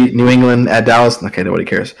honestly, New England at Dallas, okay, nobody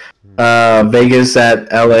cares. Vegas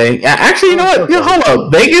at LA. Yeah, actually, you know what? Hold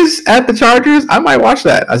up. Vegas at the Chargers. I might watch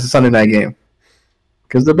that as a Sunday night game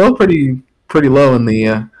because they're both pretty low in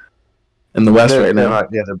the West right now.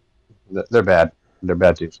 Yeah, they're bad. They're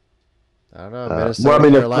bad teams. I don't know. Minnesota, well, I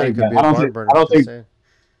mean, they're Carolina pretty could bad. be a barn burner. I don't just think- saying.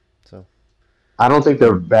 So I don't think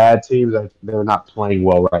they're bad teams. They're not playing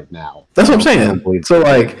well right now. That's what I'm I don't saying. believe So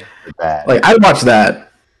like they're bad. I'd watch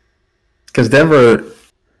that because Denver,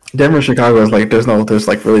 Chicago is like there's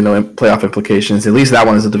like really no playoff implications. At least that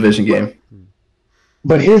one is a division game.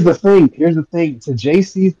 But here's the thing. To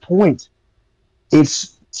JC's point,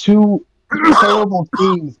 it's two terrible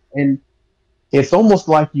teams, and it's almost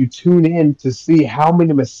like you tune in to see how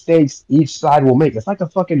many mistakes each side will make. It's like a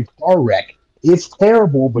fucking car wreck. It's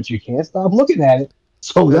terrible, but you can't stop looking at it.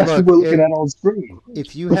 So Yeah, that's look, what we're looking at on screen.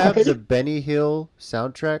 if you have the Benny Hill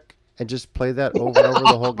soundtrack and just play that over and over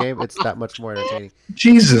the whole game, it's that much more entertaining.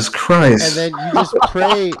 Jesus Christ! And then you just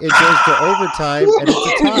pray it goes to overtime and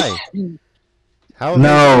it's a tie. How amazing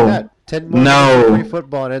No. is that? 10 more No. minutes of free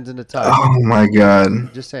football and ends in a tie. Oh my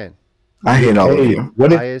God! Just saying. I hate all of Hey, you.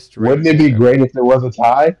 Highest wouldn't it rated be ever. great if there was a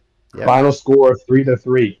tie? Yeah. Final score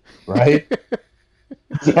 3-3, right?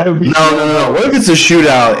 That would be No. What if it's a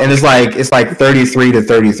shootout and it's like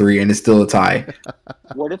 33-33 and it's still a tie?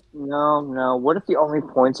 What if What if the only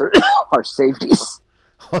points are are safeties?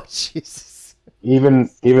 Oh, Jesus.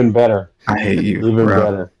 Even better. I hate you, Even bro.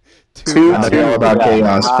 better. Two, I know two. you're all about Yeah.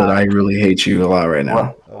 chaos, but I really hate you a lot right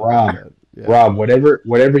now. Rob, Yeah. Rob,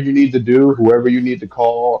 whatever you need to do, whoever you need to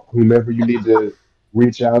call, whomever you need to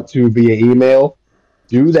reach out to via email,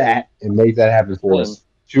 do that and make that happen for Thing. us.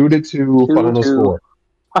 2-2 final 2-2. score.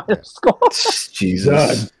 Score. Jesus.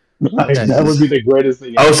 Done. Like, that would be the greatest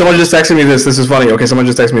thing. Oh, ever. someone just texted me this. This is funny. Okay, someone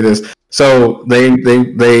just texted me this. So they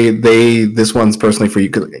this one's personally for you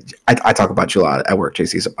because I talk about you a lot at work,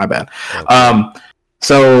 JC. So my bad.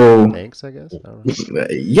 So Thanks, I guess. I don't know.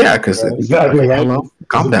 yeah, because Exactly, right? hello,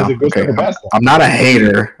 calm This is down. a good Okay, stuff, bad stuff. I'm not a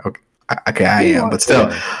hater. Okay, I am, but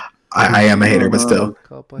still, I am a hater, but still.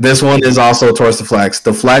 This one is also towards the flex.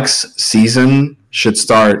 The flex season should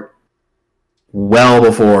start well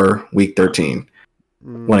before week 13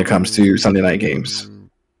 when it comes to Sunday night games.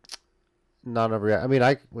 Not over yet. I mean,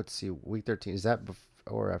 let's see. Week 13 is that before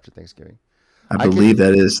or after Thanksgiving? I believe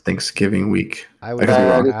that is Thanksgiving week. I would could be say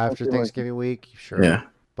wrong. after Thanksgiving week, sure. Yeah,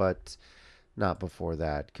 but not before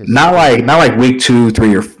that. Cause not like week 2,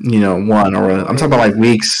 3, or 1. Or I'm talking about like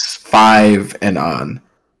weeks 5 and on.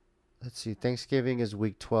 Let's see. Thanksgiving is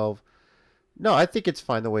week 12. No, I think it's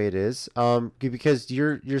fine the way it is. Because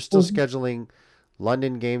you're still scheduling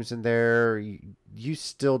London games in there. You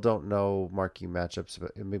still don't know marquee matchups.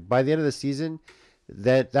 But I mean, by the end of the season,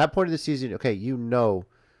 that point of the season, okay, you know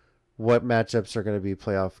what matchups are going to be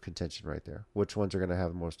playoff contention right there. Which ones are going to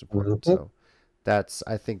have the most important. So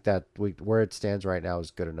I think that where it stands right now is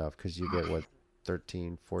good enough because you get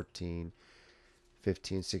 13, 14,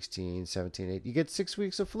 15, 16, 17, 8. You get 6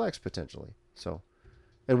 weeks of flex potentially. So,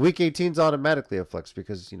 and week 18 is automatically a flex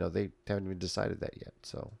because they haven't even decided that yet.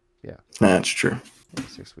 So, yeah. That's true.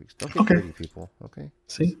 6 weeks. Don't get greedy, people. Okay.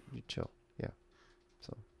 See, you chill. Yeah.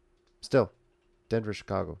 So, still, Denver,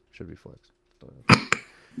 Chicago should be flex.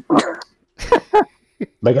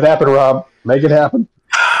 Make it happen, Rob. Make it happen.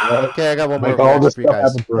 Okay, I got one more Make all this for you stuff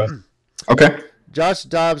guys. happen for us. Okay. Josh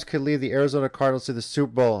Dobbs could lead the Arizona Cardinals to the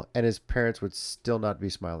Super Bowl, and his parents would still not be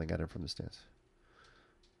smiling at him from the stands.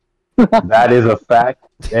 That is a fact.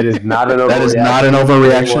 That is not an overreaction. That is not an They will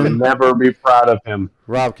overreaction. never be proud of him.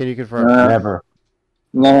 Rob, can you confirm? Never.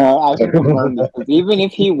 No, I can confirm this. Even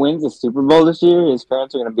if he wins the Super Bowl this year, his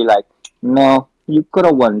parents are going to be like, no, you could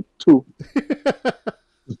have won 2.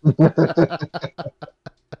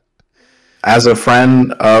 As a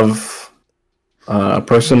friend of a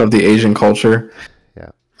person of the Asian culture, yeah,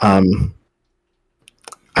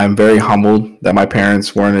 I'm very humbled that my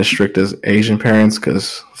parents weren't as strict as Asian parents.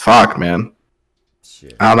 Cause fuck, man,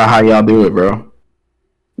 shit. I don't know how y'all do it, bro.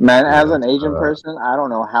 Man, as an Asian person, I don't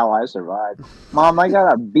know how I survived. Mom, I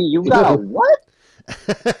got a B. You got a what?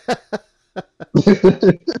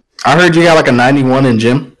 I heard you got like a 91 in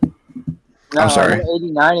gym. No, I'm sorry. I got an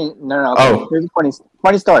 89 in, no. Oh. Here's a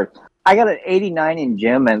funny story. I got an 89 in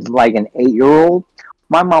gym as like an 8-year-old.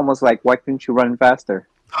 My mom was like, why couldn't you run faster?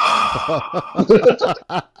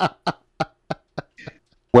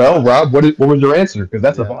 Well, Rob, what was your answer? Because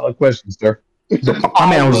that's a valid question, sir. My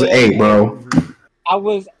man was 8, bro. I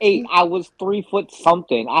was 8. I was 3 foot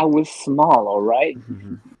something. I was small, all right?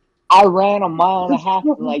 Mm-hmm. I ran a mile and a half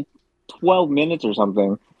in like 12 minutes or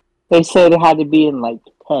something. They said it had to be in like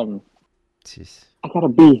 10. Jeez. I got a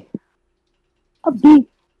B. A B.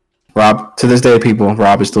 Rob, to this day,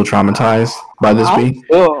 Rob is still traumatized by this B.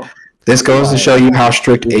 This goes to show you how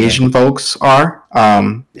strict Asian folks are.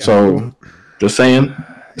 So, just saying,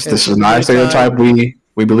 this is not a stereotype. We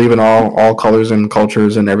believe in all colors and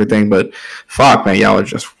cultures and everything, but fuck, man, y'all are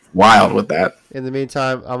just wild with that. In the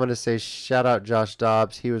meantime, I'm going to say shout out Josh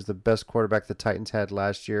Dobbs. He was the best quarterback the Titans had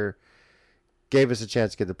last year. Gave us a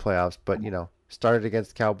chance to get the playoffs, but, started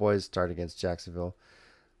against the Cowboys, started against Jacksonville.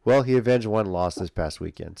 Well, he avenged one loss this past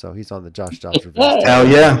weekend, so he's on the Josh Dobbs revenge. Hell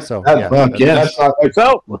yeah. So, Fuck yeah.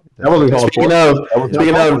 That wasn't called Speaking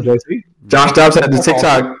for. of, Josh Dobbs had the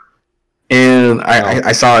TikTok, and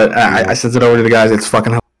I saw it. I sent it over to the guys. It's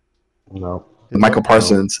fucking no. Michael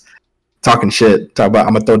Parsons talking shit. Talk about,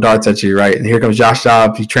 I'm going to throw darts at you, right? And here comes Josh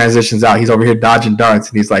Dobbs. He transitions out. He's over here dodging darts,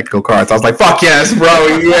 and he's like, go Cards. I was like, fuck yes, bro.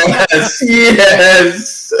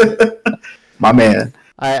 Yes. My man.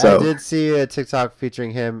 I did see a TikTok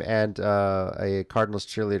featuring him and a Cardinals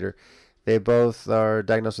cheerleader. They both are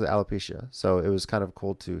diagnosed with alopecia, so it was kind of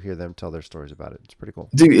cool to hear them tell their stories about it. It's pretty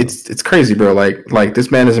cool. Dude, it's crazy, bro. Like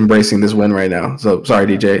this man is embracing this win right now. So sorry,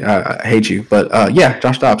 DJ, I hate you, but yeah,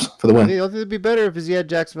 Josh Dobbs for the win. The only thing that'd be better if he had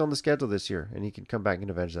Jacksonville on the schedule this year, and he can come back and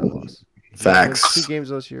avenge that loss. Facts. 2 games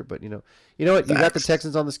this year, but you know what? You got the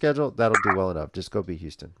Texans on the schedule. That'll do well enough. Just go beat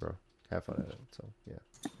Houston, bro. Have fun at it. So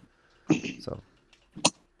yeah. So.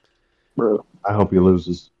 Bro, I hope he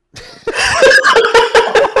loses.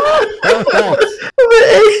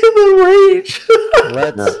 The rage.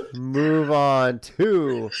 Let's move on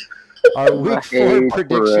to our week 4 Hey,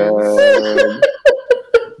 predictions. Fred.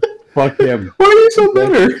 Fuck him. Why are you so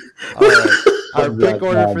bitter? All right. Our Fuck pick that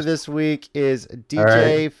order Dobbs. for this week is DJ, All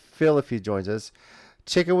right. Phil, if he joins us,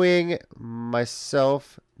 Chicken Wing,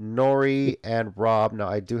 myself, Nori, and Rob. Now,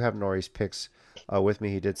 I do have Nori's picks with me.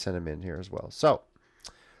 He did send them in here as well. So,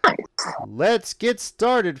 let's get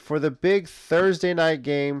started for the big Thursday night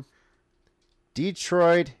game.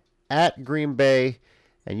 Detroit at Green Bay.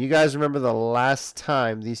 And you guys remember the last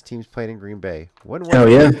time these teams played in Green Bay? When was Hell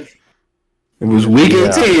it? yeah. It was week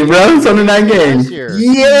Yeah. 18, bro. Sunday night game. Last year.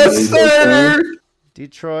 Yes, sir.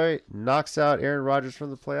 Detroit knocks out Aaron Rodgers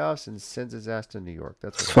from the playoffs and sends his ass to New York.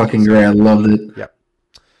 That's It's what fucking great. I loved it. Yep.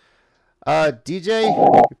 DJ,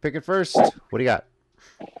 you're picking first. What do you got?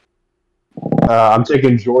 I'm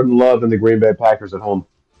taking Jordan Love and the Green Bay Packers at home.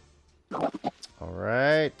 All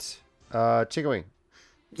right. Chicken Wing.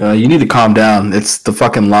 You need to calm down. It's the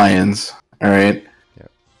fucking Lions. All right.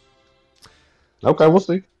 Okay, we'll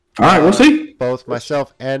see. All right, we'll see. Both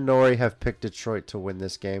myself and Nori have picked Detroit to win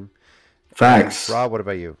this game. Facts. Rob, what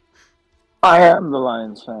about you? I am the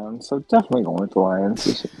Lions fan, so definitely going with the Lions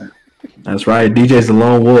this year. That's right. DJ's the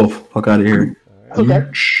lone wolf. Fuck out of here. Okay.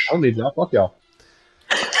 I don't need that. Fuck y'all.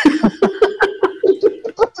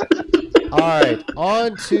 All right.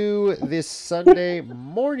 On to this Sunday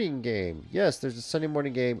morning game. Yes, there's a Sunday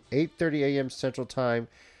morning game, 8:30 a.m. Central Time,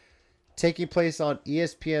 taking place on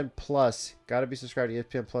ESPN Plus. Got to be subscribed to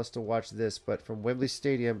ESPN Plus to watch this. But from Wembley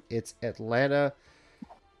Stadium, it's Atlanta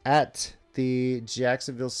at the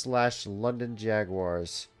Jacksonville/London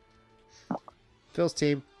Jaguars. Phil's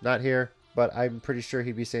team, not here, but I'm pretty sure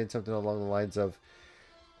he'd be saying something along the lines of,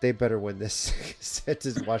 they better win this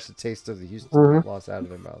to watch the taste of the Houston loss out of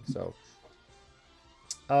their mouth. So,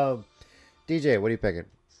 DJ, what are you picking?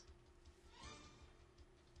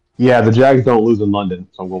 Yeah, the Jags don't lose in London,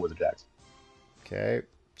 so I'm going with the Jags. Okay.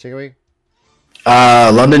 Chicken Wing?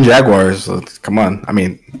 London Jaguars. Come on. I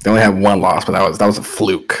mean, they only have one loss, but that was a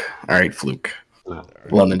fluke. All right, fluke. No,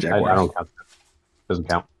 London I Jaguars. don't count that. Doesn't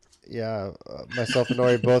count. Yeah, myself and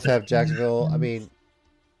Nori both have Jacksonville. I mean,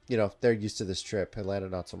 you know, they're used to this trip. Atlanta,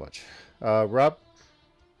 not so much. Rob?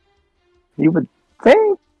 You would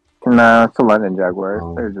think? Nah, it's the London Jaguars.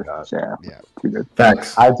 Oh, They're just, gosh. Yeah. too good.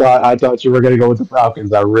 Facts. I thought you were gonna go with the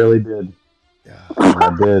Falcons. I really did. Yeah.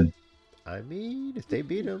 I did. I mean, if they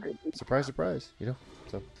beat them, surprise, surprise, you know.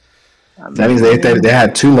 So That means they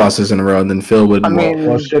had 2 losses in a row, and then Phil would. I mean,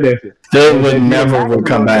 Well, shit, if Phil would never would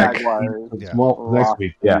come back. Jaguars, Yeah. well, next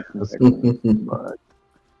week, yeah. but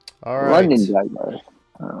all right. London Jaguars.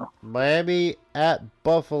 Oh. Miami at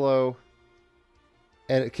Buffalo.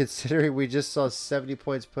 And considering we just saw 70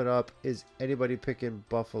 points put up, is anybody picking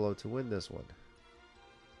Buffalo to win this one?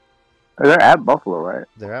 They're at Buffalo, right?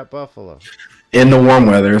 They're at Buffalo. In the warm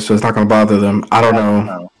weather, so it's not going to bother them. I don't know.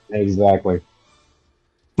 No. Exactly.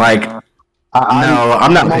 Like, No,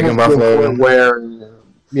 I'm not picking almost to a Buffalo. point where,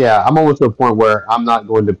 I'm almost to a point where I'm not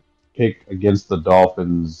going to pick against the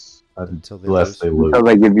Dolphins Until they unless lose. they lose. So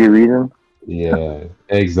they give you a reason? Yeah,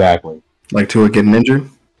 exactly. Like Tua getting injured.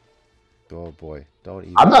 Oh boy, don't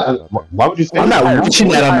even. I'm put that out there. not. Why would you say I'm that? not wishing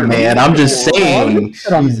that on the man. I'm just saying.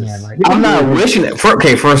 Jesus. I'm not wishing it.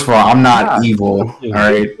 Okay, first of all, I'm not evil. All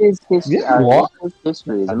right, It's history. Yeah, you are. It's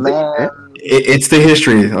history. The I think, man. it's the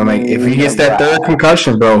history. I'm like, if he gets that 3rd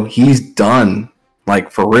concussion, bro, he's done. Like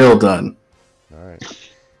for real, done. All right.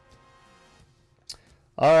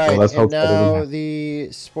 All right, Well, let's and hope that doesn't now happen. the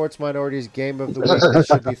Sports Minorities game of the week that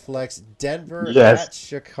should be flexed. Denver Yes. at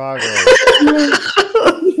Chicago.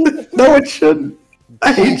 No, it shouldn't.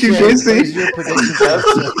 I hate you, DJ, what is JC. your prediction for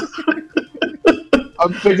this?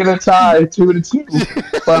 I'm picking a tie,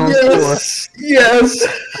 2-2. Final score. Yes.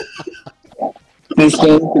 This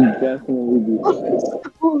game could definitely be flexed.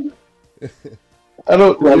 I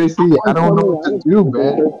don't know what to do,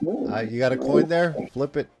 man. You got a coin there?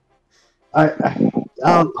 Flip it.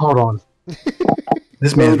 Hold on.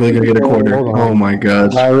 This man's really gonna get a quarter. Hold on. Oh my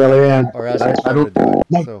gosh. I really am. Or ask I your friend to don't-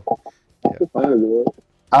 do it. So,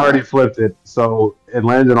 I already flipped it, so it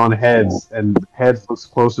landed on heads, and heads looks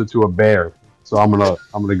closer to a bear. So I'm gonna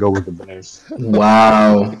go with the Bears.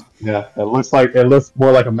 Wow. Yeah, it looks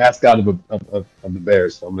more like a mascot of the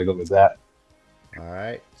Bears. So I'm gonna go with that. all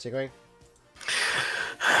right, Chicken Wing.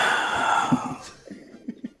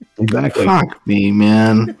 Exactly. Fuck me,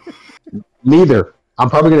 man. Neither. I'm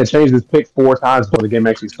probably gonna change this pick 4 times before the game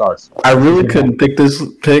actually starts. I really couldn't pick this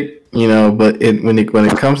pick, but when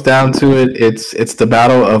it comes down to it, it's the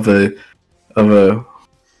battle of a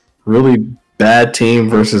really bad team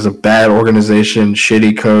versus a bad organization,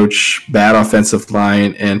 shitty coach, bad offensive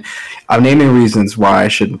line, and I'm naming reasons why I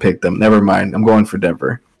shouldn't pick them. Never mind. I'm going for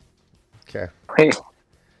Denver. Okay. Wait,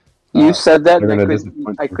 you said that, they're and gonna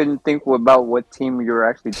disappoint I you. couldn't think about what team you were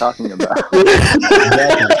actually talking about.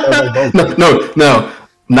 No.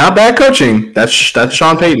 Not bad coaching. That's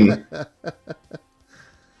Sean Payton.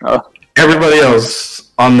 Oh, Everybody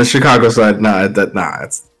else on the Chicago side, I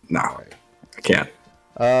can't.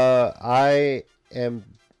 I am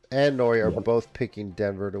and Nori are both picking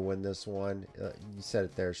Denver to win this one. You said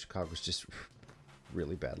it there. Chicago's just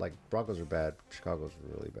really bad. Like, Broncos are bad. Chicago's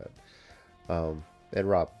really bad. And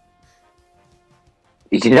Rob.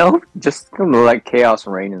 just gonna let chaos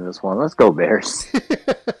reign in this one. Let's go Bears.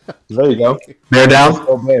 There you go. Bear down.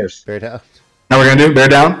 Go Bears. Bear down. Now we're gonna do bear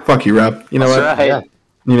down. Fuck you, Rob. You know what? That's right. Yeah.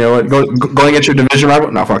 You know what? Going against your division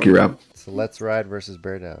rival? No, fuck you, Rob. So let's ride versus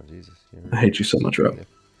bear down. Jesus. I hate you so much, Rob.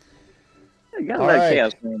 You gotta All let right.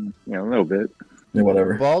 chaos reign, a little bit. Yeah,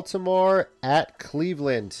 whatever. Baltimore at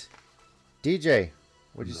Cleveland. DJ,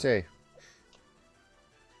 what'd you say?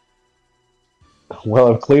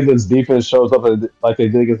 Well, if Cleveland's defense shows up like they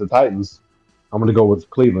did against the Titans, I'm going to go with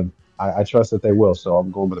Cleveland. I trust that they will, so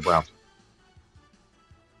I'm going with the Browns.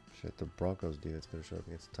 Shit, the Broncos defense better show up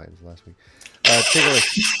against the Titans last week. Take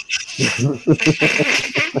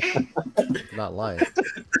away. Not lying.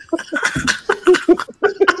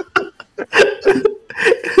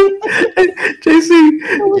 JC,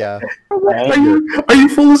 Yeah. are you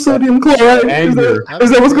full of sodium chloride? Is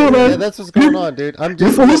that what's going on? Yeah, that's what's going on, dude. I'm You're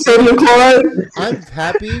just full of sodium chloride? I'm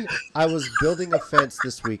happy I was building a fence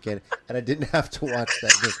this weekend and I didn't have to watch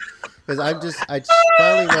that game. Because I just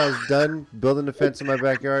finally, when I was done building the fence in my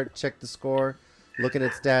backyard, checked the score, looking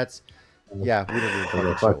at stats. Yeah, we didn't even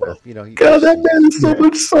fucking show up. God, that man is so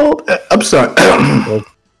much salt. I'm sorry.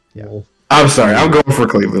 Yeah. I'm sorry. I'm going for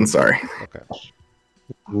Cleveland. Sorry. Okay.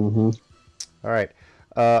 Mm-hmm. All right.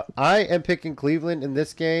 I am picking Cleveland in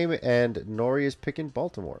this game, and Nori is picking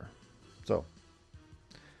Baltimore. So,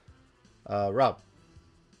 Rob.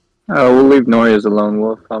 We'll leave Nori as a lone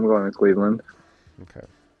wolf. I'm going to Cleveland. Okay.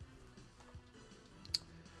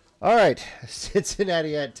 All right.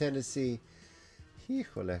 Cincinnati at Tennessee.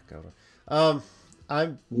 Híjole, cabrón.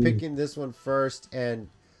 I'm picking this one first, and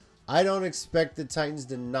I don't expect the Titans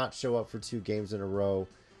to not show up for 2 games in a row.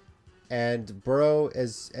 And Burrow,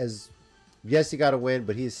 yes, he got a win,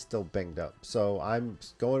 but he's still banged up. So I'm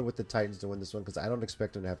going with the Titans to win this one because I don't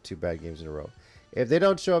expect them to have 2 bad games in a row. If they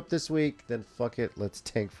don't show up this week, then fuck it. Let's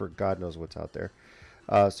tank for God knows what's out there.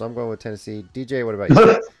 So I'm going with Tennessee. DJ, what about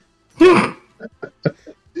you?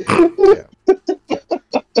 Yeah.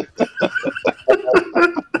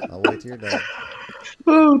 I'll wait till you're done.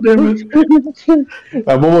 Oh, damn it.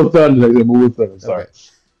 I'm almost done. I'm almost done. I'm sorry.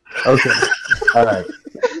 Okay. All right.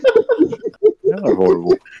 You're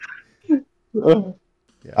horrible. Yeah.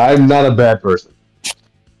 I'm not a bad person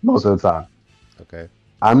most of the time. Okay.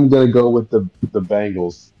 I'm going to go with the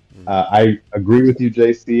Bengals. I agree with you,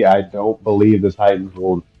 JC. I don't believe the Titans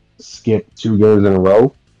will skip 2 games in a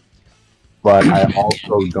row. But I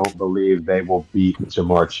also don't believe they will beat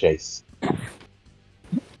Jamar Chase.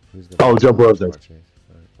 Joe Burrow's there.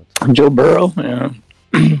 Joe Burrow, yeah.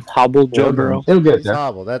 Hobbled Joe Burrow. He'll get it He's there.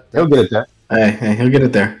 hobbled. He'll get it there. Hey, he'll get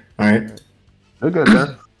it there. All right. He'll get it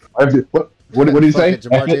there. What do you say?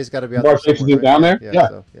 Jamar Chase got to be out Jamar there Chase is somewhere, down right? there? Yeah.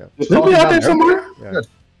 So, yeah. Just He'll call be him out down there somewhere. Yeah.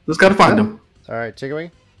 Just got to find him. All right, Chicken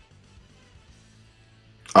Wing.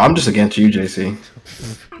 I'm just against you, JC.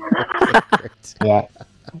 Yeah.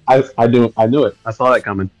 I knew it. I saw that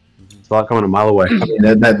coming. Saw it coming a mile away.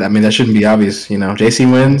 That shouldn't be obvious. JC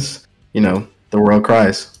wins. The world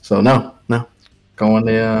cries. So no. Go on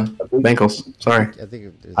the Bengals. Sorry. I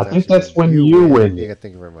think that's when you win. Yeah,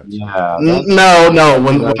 thank you very much. Yeah. No.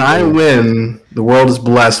 When I win, the world is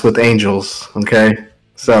blessed with angels. Okay.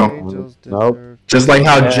 So Angels Nope. deserve- just like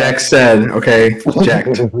how Jack said. Okay. Jack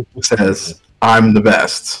says I'm the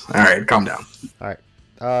best. All right. Calm down. All right.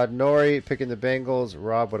 Nori picking the Bengals.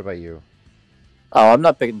 Rob, what about you? Oh, I'm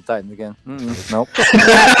not picking the Titans again. Nope.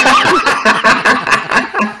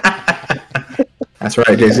 That's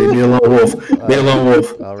right, JC. Be a lone wolf. Be a lone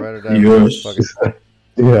wolf. I'll write it down. Yes. Fucking-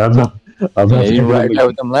 Yeah, I'm not. Yeah, you didn't ride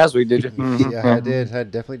with them last week, did you? Yeah, I did. I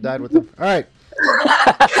definitely died with them. All right.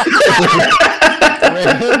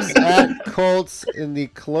 Rams at Colts in the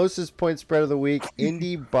closest point spread of the week.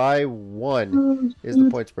 Indy by 1 is the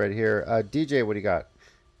point spread here. DJ, what do you got?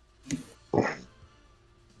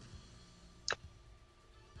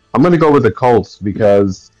 I'm going to go with the Colts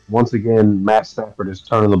because once again, Matt Stafford is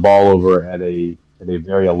turning the ball over at a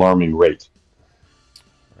very alarming rate.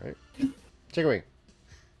 All right. Chicken Wing.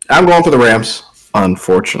 I'm going for the Rams.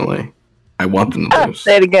 Unfortunately, I want them to lose.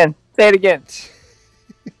 Say it again. Say it again.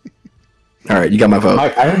 All right, you got my vote.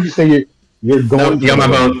 Mike, I heard you say you're going. You got my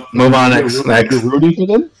vote. Move on next. You're rooting for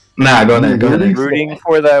them? Nah, go ahead. Go ahead. Rooting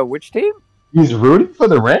for the which team? He's rooting for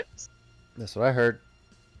the Rams? That's what I heard.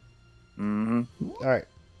 Mm-hmm. All right.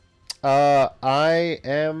 I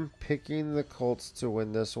am picking the Colts to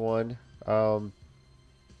win this one.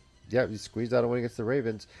 Yeah, you squeezed out a win against the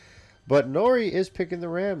Ravens. But Nori is picking the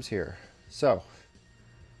Rams here. So,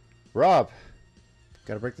 Rob,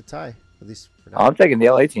 got to break the tie. At least for now. I'm taking the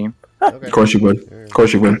LA team. Okay. Of course you would. Of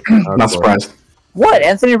course you would. Not surprised. What?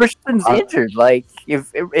 Anthony Richardson's injured. Like,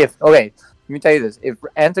 if okay, let me tell you this: if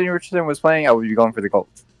Anthony Richardson was playing, I would be going for the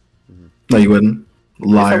Colts. No, you wouldn't. Yes,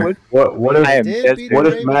 I Liar. would. What if I am Did just- beat the what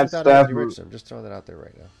if Ravens Matt without Anthony Stafford- Richardson. I'm just throwing that out there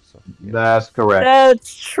right now. So, yeah. That's correct.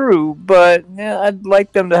 That's true, but yeah, I'd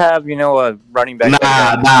like them to have a running back.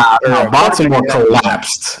 Nah. Baltimore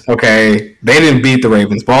collapsed. Okay, they didn't beat the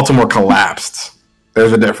Ravens. Baltimore collapsed.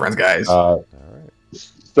 There's a difference, guys. All right.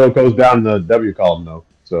 Still goes down the W column though.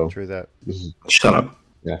 So True that. this is Shut up.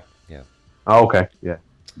 oh, okay. Yeah,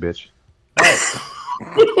 bitch.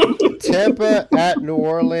 Tampa at New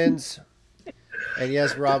Orleans. And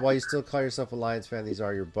yes, Rob, while you still call yourself a Lions fan, these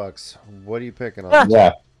are your Bucks. What are you picking on?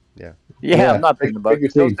 Yeah. Yeah, I'm not picking the Bucks. Pick your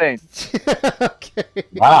Still team. saying. Okay.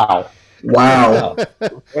 Wow. Wow.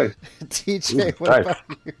 Right. TJ, what Right. about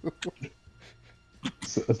you?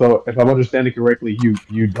 So if I'm understanding correctly,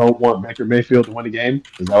 you don't want Baker Mayfield to win a game?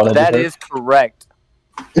 Is that what That is correct.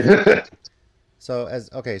 So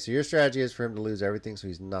so your strategy is for him to lose everything, so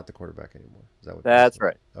he's not the quarterback anymore. Is that what? That's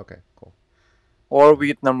right. Okay, cool. Or we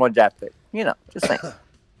get the number one draft pick. Just saying.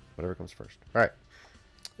 Whatever comes first. All right.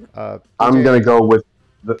 I'm PJ, gonna go with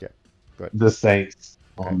go ahead. the Saints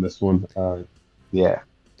Okay. on this one. Yeah.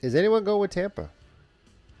 Is anyone going with Tampa?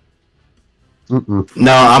 Mm-mm.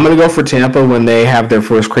 No, I'm gonna go for Tampa when they have their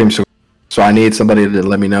first cream. So I need somebody to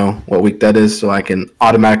let me know what week that is, so I can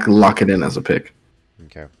automatically lock it in as a pick.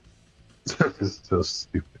 Okay. It's so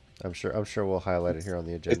stupid. I'm sure we'll highlight it here on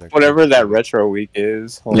the agenda. It's whatever that retro week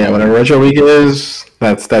is. Hold Yeah, on. whatever retro week is,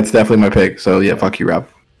 that's definitely my pick. So yeah, fuck you, Rob.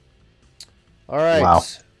 All right. Wow.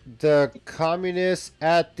 The Communists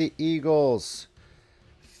at the Eagles.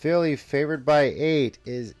 Philly favored by 8.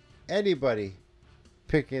 Is anybody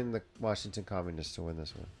picking the Washington Communists to win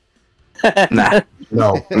this one? Nah,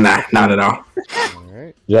 No. nah, not at all. All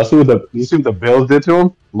right. You see what the Bills did to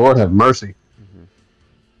him? Lord have mercy.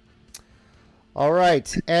 All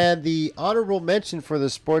right. And the honorable mention for the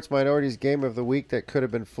Sports Minorities game of the week that could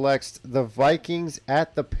have been flexed, the Vikings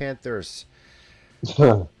at the Panthers.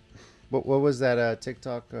 What was that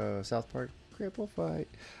TikTok South Park? Cripple fight.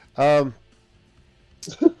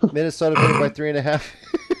 Minnesota beat by 3.5.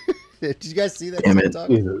 Did you guys see that Damn it. TikTok?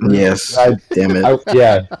 Yes, I- damn it.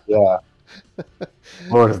 Yeah.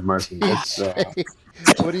 Lord have mercy. It's,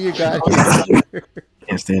 What do you got here?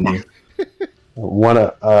 Can't stand you. one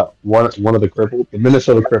of the cripples, the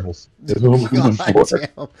Minnesota Cripples. Is who I'm rooting for.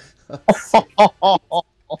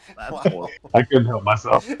 God damn. I couldn't help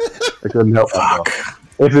myself.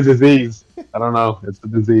 It's a disease. I don't know. It's a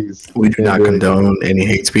disease. We do not condone any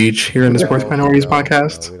hate speech here in the Sports No, Minorities no,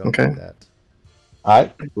 podcast. no, we don't Okay. do that.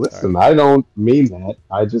 I don't mean that.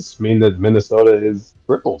 I just mean that Minnesota is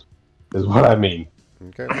crippled. Is what I mean.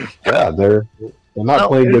 Okay. Yeah, they're not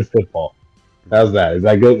playing good football. How's that? Is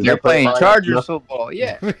that good? Is You're that playing right? Chargers football.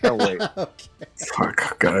 Yeah. Oh, wait. Okay.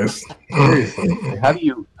 Fuck, guys. Seriously, how do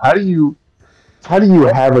you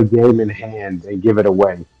have a game in hand and give it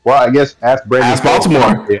away? Well, I guess ask Brandon. Ask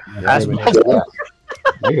Baltimore. Yeah, Ask yeah.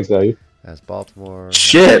 I can tell you. That's Baltimore.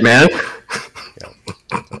 Shit, man.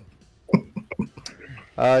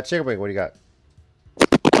 Chicken Wing, what do you got?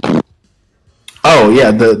 Oh yeah,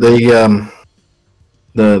 the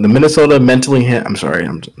Minnesota mentally. I'm sorry.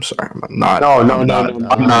 I'm sorry. I'm not. No, I'm no, not. no, no,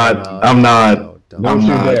 I'm no, not. no, I'm not. No, don't. Don't I'm you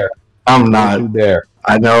not. dare. I'm Don't not. you dare.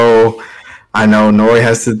 I know. Nori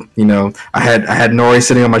has to. I had Nori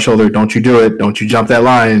sitting on my shoulder. Don't you do it. Don't you jump that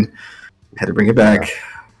line. Had to bring it back.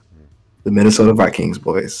 The Minnesota Vikings,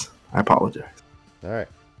 boys. I apologize. All right.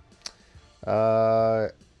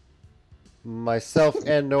 Myself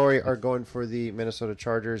and Nori are going for the Minnesota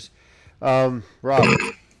Chargers. Rob,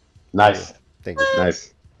 Nice. thank you.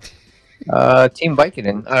 Nice. Team Viking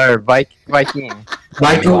or Viking. Viking.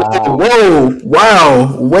 Wow. Whoa!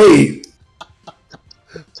 Wow! Wait.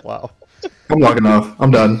 Wow. I'm logging off.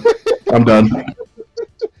 I'm done. Okay.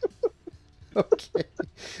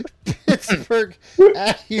 Pittsburgh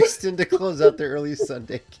at Houston to close out their early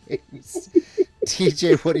Sunday games.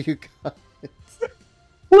 TJ, what do you got?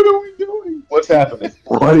 What are we doing? What's happening?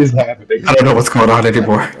 What is happening? I don't know what's going on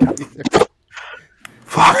anymore.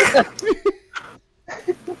 Fuck.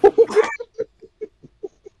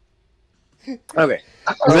 Okay.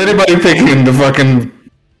 Is anybody picking the fucking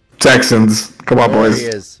Texans? Come on, Nori boys.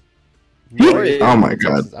 is. Oh my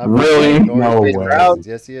god. I'm Really? Nori No is way. Texans.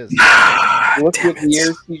 Yes, he is. Look Damn at the it.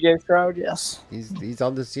 year, CJ Stroud. Yes. He's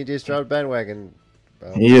on the CJ Stroud bandwagon.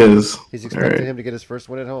 He is. He's expecting Alright. him to get his first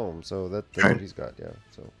win at home, so that's Alright. what he's got. Yeah.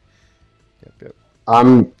 So. Yep.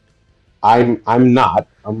 I'm not.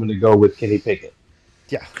 I'm going to go with Kenny Pickett.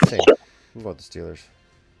 Yeah. Same. I'm going with the Steelers.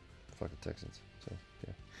 Fucking Texans. So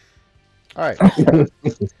yeah. All right.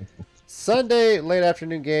 Sunday late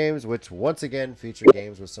afternoon games, which once again feature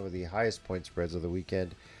games with some of the highest point spreads of the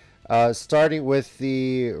weekend. Starting with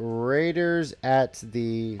the Raiders at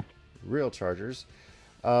the real Chargers.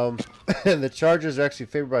 And the Chargers are actually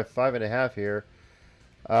favored by 5.5 here.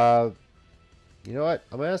 You know what?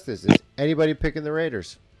 I'm going to ask this. Is anybody picking the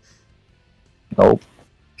Raiders? Nope.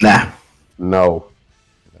 Nah. No.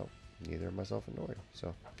 No. Neither myself nor Nori.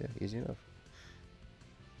 So, yeah, easy enough.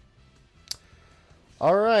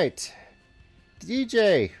 All right.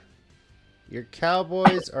 DJ, your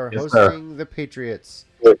Cowboys are Yes, sir. hosting the Patriots.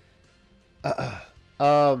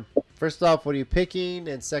 First off, what are you picking?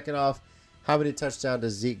 And second off, how many touchdowns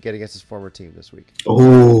does Zeke get against his former team this week?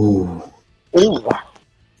 Ooh.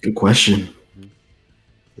 Good question.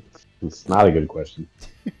 It's not a good question.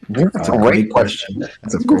 That's a great question.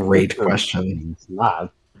 That's a great question. It's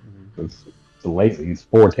not. It's lazy. He's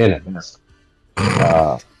 4'10" at best.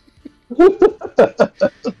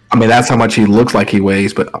 I mean, that's how much he looks like he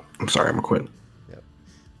weighs, but I'm sorry, I'm going to quit.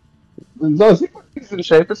 No, he's in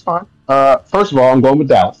shape. It's fine. First of all, I'm going with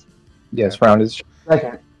Dallas. Yes, round is.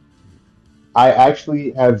 Second, I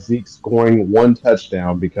actually have Zeke scoring one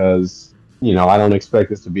touchdown because, I don't expect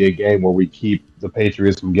this to be a game where we keep the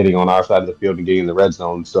Patriots from getting on our side of the field and getting in the red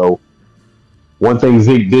zone. So, one thing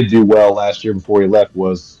Zeke did do well last year before he left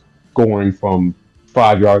was scoring from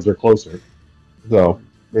 5 yards or closer. So,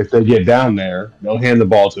 if they get down there, they'll hand the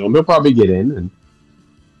ball to him. He'll probably get in, and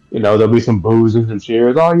there'll be some boos and some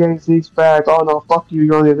cheers. Oh, yeah, Zeke's back. Oh, no, fuck you.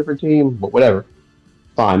 You're on a different team. But whatever.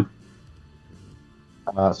 Fine.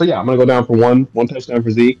 So, yeah, I'm going to go down for one touchdown for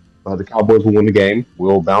Zeke. The Cowboys will win the game.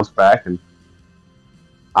 We'll bounce back. And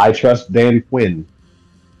I trust Dan Quinn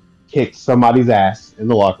kicked somebody's ass in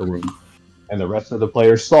the locker room. And the rest of the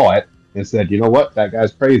players saw it and said, you know what? That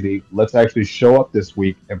guy's crazy. Let's actually show up this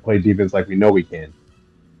week and play defense like we know we can.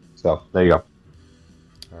 So, there you go.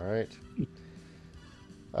 All right.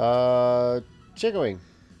 Chicken Wing,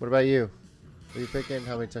 what about you? What are you picking?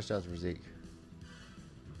 How many touchdowns for Zeke?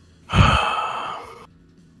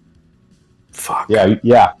 Fuck. Yeah.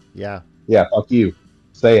 Yeah. Yeah, fuck you.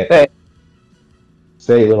 Say it. Hey.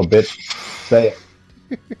 Say it, little bitch. Say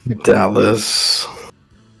it. Dallas.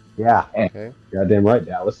 Yeah. Okay. Goddamn right,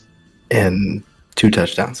 Dallas. And 2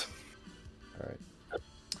 touchdowns. All right.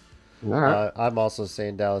 All right. I'm also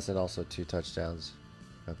saying Dallas and also 2 touchdowns.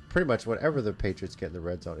 Pretty much whenever the Patriots get in the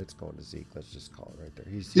red zone, it's going to Zeke. Let's just call it right there.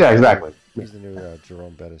 He's Exactly. He's the new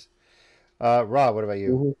Jerome Bettis. Rob, what about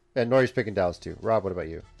you? And Nori's picking Dallas too. Rob, what about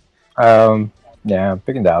you? Yeah, I'm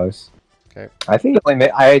picking Dallas. Okay. I think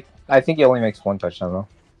he only makes one touchdown though.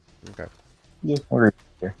 Okay. Yeah.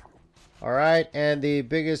 All right, and the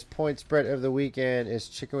biggest point spread of the weekend is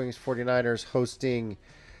Chicken Wings 49ers hosting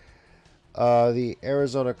the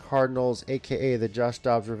Arizona Cardinals, a.k.a. the Josh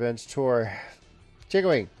Dobbs Revenge Tour. Chicken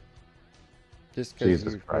Wing, just because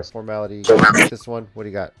Jesus you Christ. formality, you got this one. What do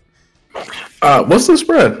you got? What's the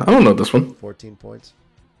spread? I don't know this one. 14 points.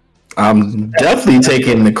 I'm definitely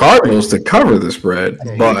taking the Cardinals to cover the spread,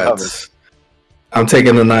 Yeah, but I'm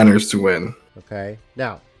taking the Niners to win. Okay.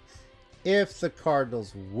 Now, if the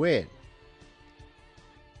Cardinals win,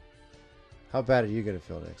 how bad are you going to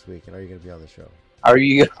feel next week? And are you going to be on the show? Are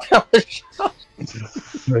you?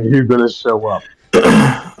 You're going to show up.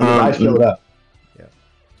 I showed up.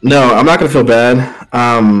 No, I'm not gonna feel bad.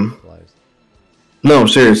 Lies. No, I'm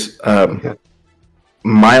serious.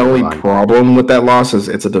 My only problem with that loss is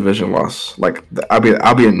it's a division loss. Like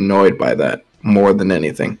I'll be annoyed by that more than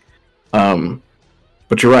anything.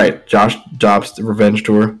 But you're right. Josh Dobbs' revenge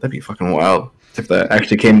tour. That'd be fucking wild if that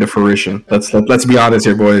actually came to fruition. Let's be honest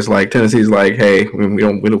here, boys. Like Tennessee's like, hey, we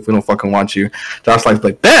don't fucking want you. Josh like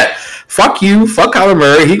that. Fuck you. Fuck Kyler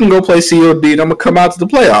Murray. He can go play COD. And I'm gonna come out to the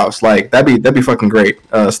playoffs. Like that'd be fucking great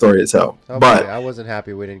story to tell. But I wasn't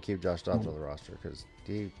happy we didn't keep Josh Dobbs on the roster because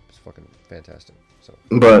he was fucking fantastic. So.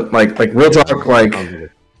 But like real talk, like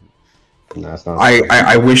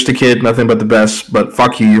I wish the kid nothing but the best. But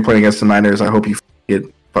fuck you. You're playing against the Niners. I hope you get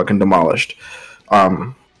fucking demolished.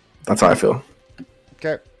 That's how I feel.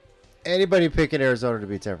 Okay. Anybody picking Arizona to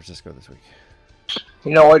beat San Francisco this week?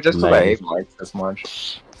 You know what? Just because I hate Mike this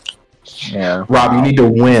much. Yeah. Rob, you need to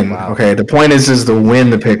win. Wow. Okay. The point is to win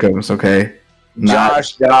the pick'ems. Okay.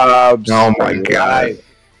 Josh Dobbs. Oh my god.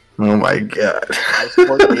 Oh my god.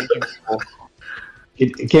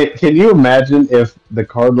 Can you imagine if the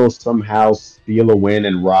Cardinals somehow steal a win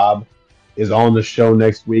and Rob is on the show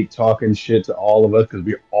next week talking shit to all of us because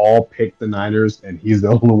we all picked the Niners and he's the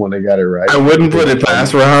only one that got it right? I wouldn't put it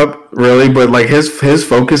past Rob, really, but like his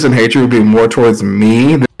focus and hatred would be more towards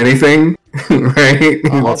me than anything, right?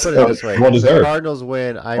 I'll put it this way: Well if the deserved. Cardinals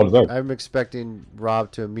win, Well deserved. I'm expecting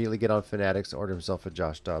Rob to immediately get on Fanatics and order himself a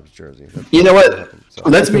Josh Dobbs jersey. That's You know what? happened, so.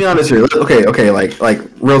 Let's be honest here. Okay, like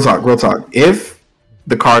real talk. If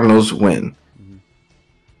the Cardinals win,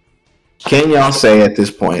 can y'all say at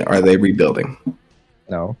this point are they rebuilding?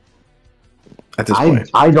 No, At this point,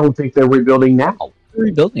 I don't think they're rebuilding now.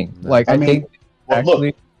 rebuilding. No. Like I I, mean, think well,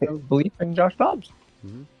 look. actually believe in Josh Dobbs.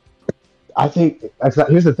 I think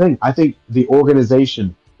here's the thing. I think the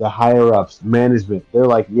organization, the higher ups, management, they're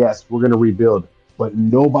like, yes, we're going to rebuild, but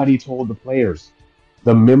nobody told the players.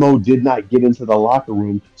 The memo did not get into the locker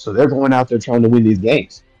room, so they're going out there trying to win these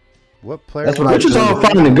games. What player? That's what which is all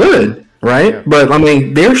I- fine and good, right? Yeah. But I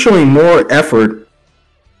mean, they're showing more effort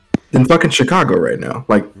than fucking Chicago right now.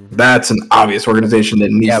 Like that's an obvious organization that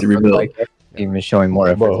needs to but, rebuild. like every team is showing more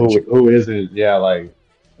effort. But who isn't? Yeah, like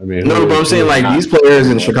I mean, No, who but I'm is- saying who is like not? these players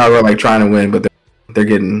in Chicago are like trying to win, but they're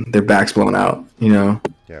getting their backs blown out. You know.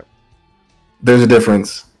 Yeah. There's a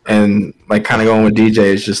difference, and like kind of going with DJ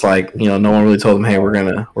is just like no one really told them, hey, we're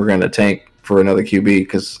gonna tank for another QB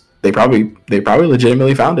because they probably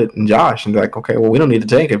legitimately found it in Josh and they're like, okay, well we don't need to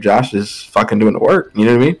tank if Josh is fucking doing the work. You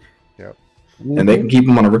know what I mean? Yep. And they can keep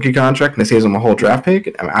him on a rookie contract and it saves him a whole draft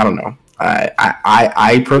pick. I mean, I don't know.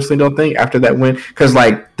 I personally don't think after that win because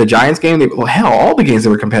like the Giants game, all the games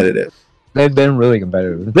they were competitive. They've been really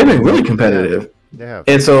competitive. They've been really competitive. They have.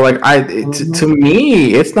 And so, like, to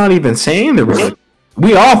me, it's not even saying they're really.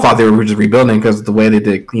 We all thought they were just rebuilding because of the way they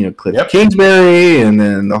did, Cliff Yep. Kingsbury, and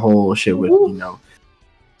then the whole shit with,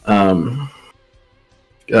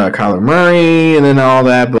 Kyler Murray, and then all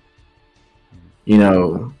that. But,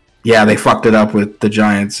 yeah, they fucked it up with the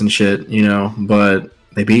Giants and shit, but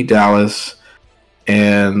they beat Dallas,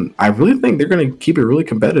 and I really think they're going to keep it really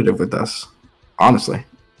competitive with us, honestly.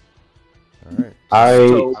 All right.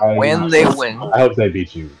 I when they win, I hope they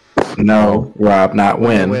beat you. No, Rob, not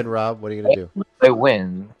win. Win, Rob. What are you gonna do? they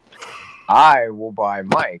win. I will buy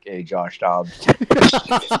Mike a Josh Dobbs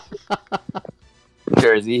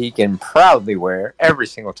jersey he can proudly wear every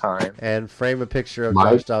single time. And frame a picture of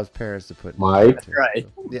Mike? Josh Dobbs' parents to put. in Mike? the Right.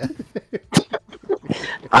 Yeah.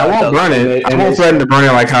 I won't burn it. I won't threaten to burn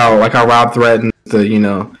it like how Rob threatened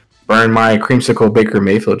to burn my creamsicle Baker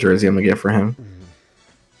Mayfield jersey I'm gonna get for him.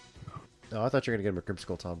 No, I thought you were gonna get him a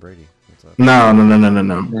creamsicle Tom Brady. That's all. No.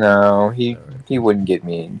 No, he wouldn't get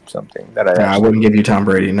me something that I Nah, I actually. wouldn't give you Tom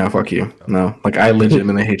Brady. No, fuck you. No, like I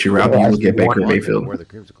legitimately hate you, Rob. You would get Baker Wear Mayfield. the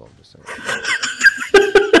creamsicle. I'm just saying.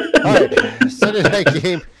 All right, Sunday night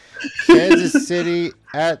game. Kansas City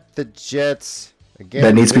at the Jets. Again,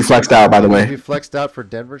 That needs to be flexed out, by the needs to way. be flexed out for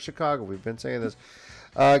Denver, Chicago. We've been saying this.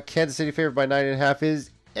 Kansas City favored by 9.5.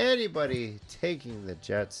 Is anybody taking the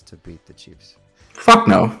Jets to beat the Chiefs? Fuck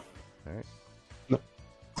no.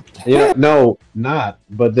 Yeah, no, not.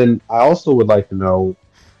 But then I also would like to know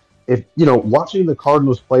if watching the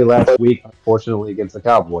Cardinals play last week, unfortunately against the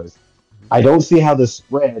Cowboys, I don't see how the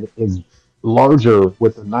spread is larger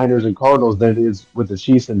with the Niners and Cardinals than it is with the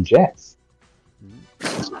Chiefs and Jets.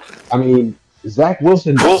 I mean, Zach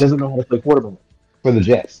Wilson doesn't know how to play quarterback for the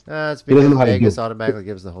Jets. It's He doesn't because know how to do Vegas it. automatically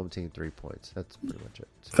gives the home team 3 points. That's pretty much it.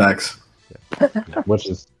 So, Facts.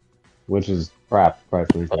 which is crap, but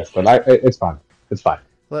it's fine. It's fine.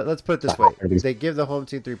 let's put it this way. Everything's- They give the home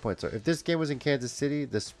team 3 points. So if this game was in Kansas City,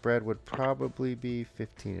 the spread would probably be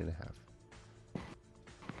 15.5.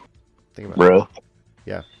 Think about Bro.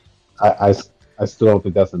 it. I still don't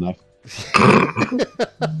think that's enough. I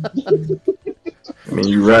mean,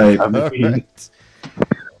 you're right. I All mean, right.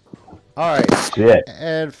 All right. shit.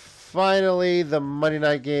 And finally, the Monday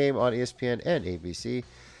night game on ESPN and ABC.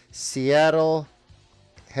 Seattle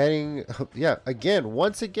heading,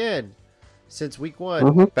 once again, since week one,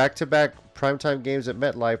 Mhm. back-to-back primetime games at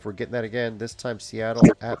MetLife. We're getting that again, this time Seattle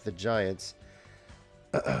at the Giants.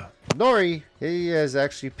 Nori, he has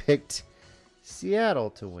actually picked Seattle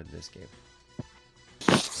to win this game.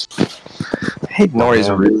 Hey, Nori's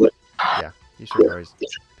man. really. Yeah, he's sure Nori's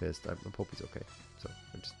pissed. I hope he's okay. So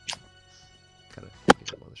I'm just kind of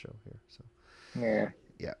getting him on the show here. So.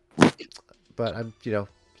 Yeah. But I'm,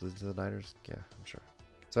 losing to the Niners. Yeah, I'm sure.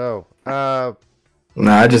 So,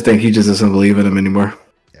 Nah, I just think he just doesn't believe in him anymore.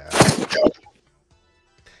 yeah.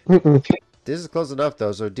 Mm-mm. This is close enough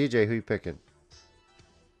though. So DJ, who you picking?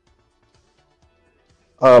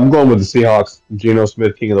 I'm going with the Seahawks. Geno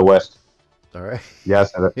Smith, King of the West. All right. Yeah, I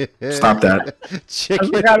said it. Stop that. Chicken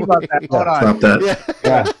I forgot about that. wings. Hold on. Stop that.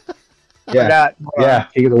 Yeah. Yeah, Hold yeah,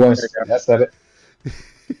 King of the West. Yeah, I said it.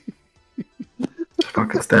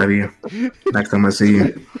 Fucking stab you. Next time I see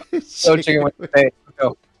you. So chicken with the face.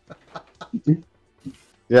 Go.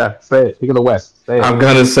 Yeah, say it. King of the West. Say it. I'm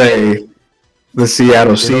gonna say the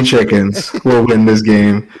Seattle Sea Chickens will win this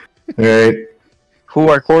game. All right. Who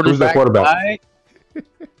are Who's their quarterback? quarterback?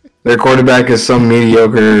 Their quarterback is some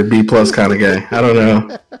mediocre B+ kind of guy. I don't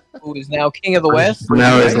know. Who is now King of the West?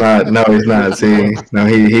 No, he's not. No, he's not. See, no,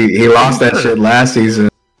 he lost that shit last season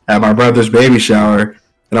at my brother's baby shower,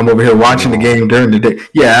 and I'm over here watching the game during the day.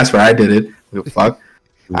 Yeah, that's right. I did it. What the fuck?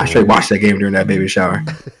 I straight watched that game during that baby shower.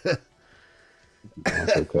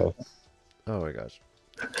 That's okay. Oh my gosh.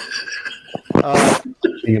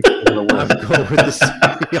 King of the I'm West. going with the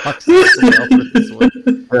Seahawks as well for this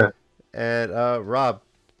one. Yeah. And Rob,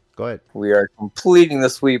 go ahead. We are completing the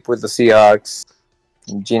sweep with the Seahawks.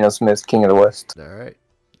 Geno Smith, King of the West. All right.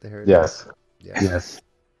 There it Yes. is. Yeah. Yes.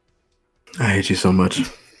 I hate you so much.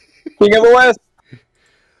 King of the West.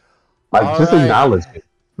 Like, just Alright. acknowledge it.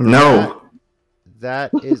 No.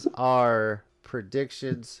 That is our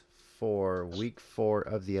predictions for week 4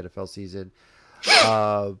 of the NFL season.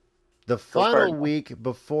 The final Cardinals. week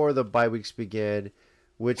before the bye weeks begin,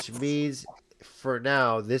 which means for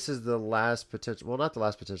now, this is the last potential, well, not the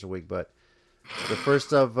last potential week, but the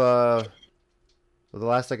first of, the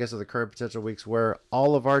last, I guess, of the current potential weeks where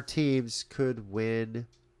all of our teams could win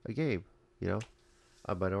a game, you know,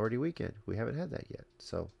 a minority weekend. We haven't had that yet.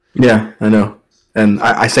 So, Yeah, I know. And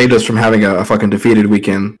I saved us from having a fucking defeated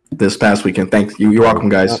weekend this past weekend. Thanks. You're welcome,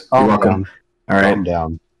 guys. You're Calm welcome. down. All right. Calm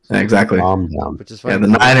down. Yeah, exactly. Calm down. which is Yeah, fine. the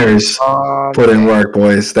Niners put in work,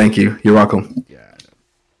 boys. Thank you. You're welcome. Yeah, I know.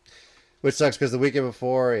 Which sucks because the weekend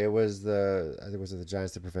before it was I think it was the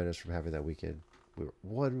Giants that prevented us from having that weekend. We were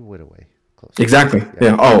 1 win away. Close. Exactly.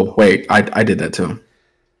 Yeah. Oh, wait. I did that too.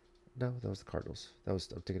 No, that was the Cardinals. I'm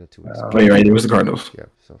thinking of 2 weeks. Oh, you're right. It was the Cardinals. Yeah,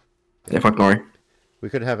 so Yeah, fuck Nori. we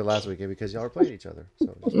couldn't have it last weekend because y'all were playing each other.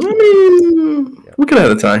 So I mean, we could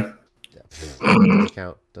have a tie. yeah, doesn't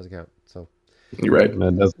count. Doesn't count. So You're right.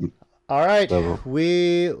 That doesn't. all right, So-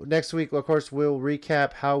 we next week, of course, we'll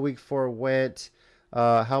recap how week 4 went,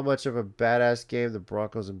 how much of a badass game the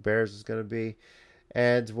Broncos and Bears is going to be,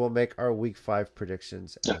 and we'll make our week 5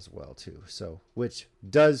 predictions as well too. So, which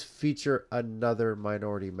does feature another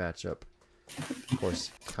minority matchup. Of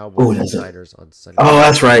course, Cowboys and does it? Niners on Sunday. Oh,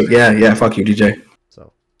 that's right. Yeah. Fuck you, DJ.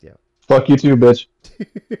 So, yeah. Fuck you too, bitch.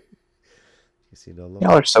 You see no love.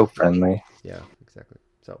 Y'all are so friendly. Yeah, exactly.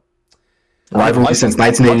 So, Rivalry since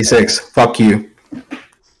 1986. Fuck you.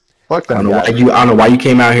 Fuck I that don't know guy. why you. I don't know why you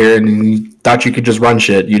came out here and you thought you could just run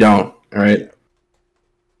shit. You don't. All right.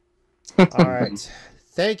 all right.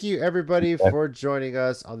 Thank you, everybody, for joining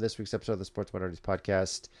us on this week's episode of the Sports Minorities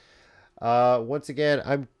Podcast. Once again,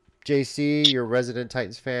 I'm JC, your resident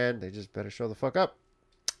Titans fan. They just better show the fuck up.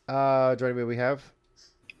 Joining me, we have.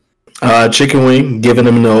 Chicken wing, giving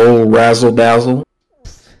him the old razzle dazzle.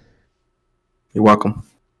 You're welcome.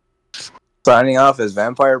 Signing off as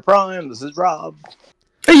Vampire Prime. This is Rob.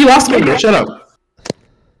 Hey, you lost me. Bitch. Shut up.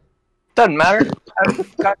 Doesn't matter. I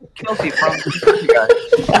got Kelsey from you guys.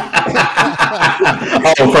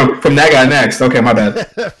 Oh, from that guy next. Okay, my bad.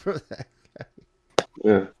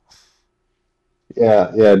 Yeah.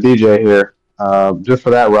 Yeah, DJ here. Just for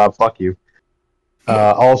that, Rob, fuck you.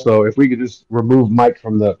 Also, if we could just remove Mike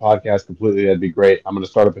from the podcast completely, that'd be great. I'm going to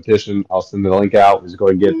start a petition. I'll send the link out. Just go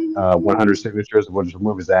and get 100 signatures, and we'll just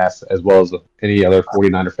remove his ass, as well as any other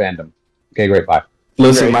 49er fandom. Okay, great. Bye.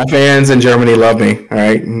 Listen, my fans in Germany love me. All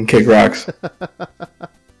right, and kick rocks.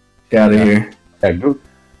 Get out of here.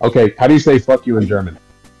 Okay, how do you say fuck you in German?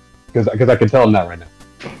 Because I can tell them that right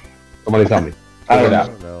now. Somebody tell me. I don't I know.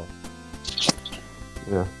 don't know.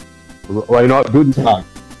 Yeah. Well, you know what? Guten Tag.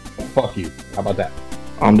 Fuck you. How about that?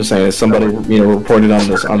 I'm just saying, somebody reported on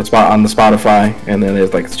this on the Spotify, and then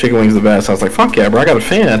it's like chicken wings the best. I was like, fuck yeah, bro, I got a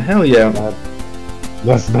fan. Hell yeah.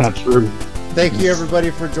 That's not true. Thank you,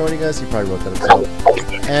 everybody, for joining us. You probably wrote that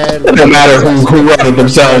himself. And It doesn't matter who wrote it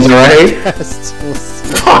themselves, right? we'll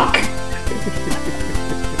see. Fuck.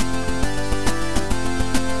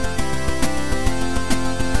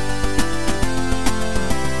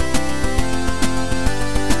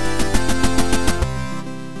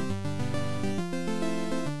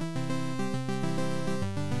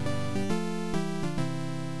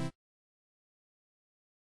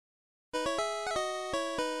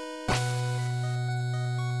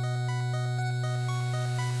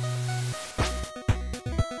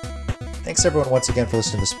 Thanks everyone once again for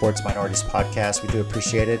listening to the Sports Minorities Podcast. We do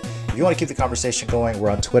appreciate it. If you want to keep the conversation going, we're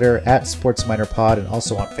on Twitter at Sports Minor Pod and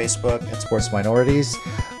also on Facebook at Sports Minorities.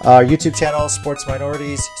 Our YouTube channel, Sports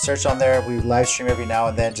Minorities, search on there. We live stream every now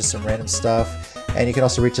and then, just some random stuff. And you can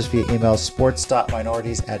also reach us via email,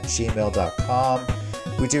 sports.minorities@gmail.com.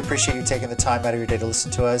 We do appreciate you taking the time out of your day to listen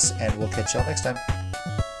to us, and we'll catch y'all next time.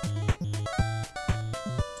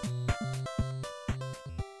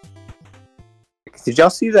 Did y'all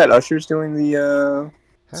see that Usher's doing the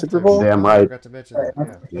Super Bowl? Damn right. I forgot to mention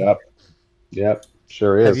that. Yeah. Yep.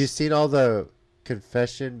 Sure is. Have you seen all the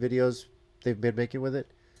confession videos they've been making with it?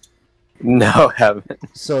 No, haven't.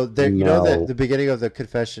 So you know No. the beginning of the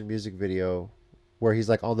confession music video where he's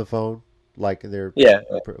like on the phone, like they're Yeah.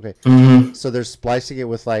 okay. Mm-hmm. So they're splicing it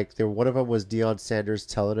with like one of them was Deion Sanders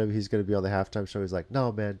telling him he's going to be on the halftime show. He's like,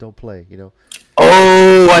 "No, man, don't play," you know.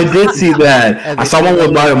 Oh, I did see that. And I they saw one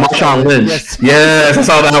with Marshawn Marshawn Lynch. Lynch. Yes. Yes, I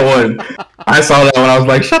saw that one. I saw that one. I was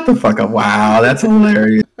like, shut the fuck up. Wow, that's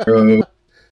hilarious, bro.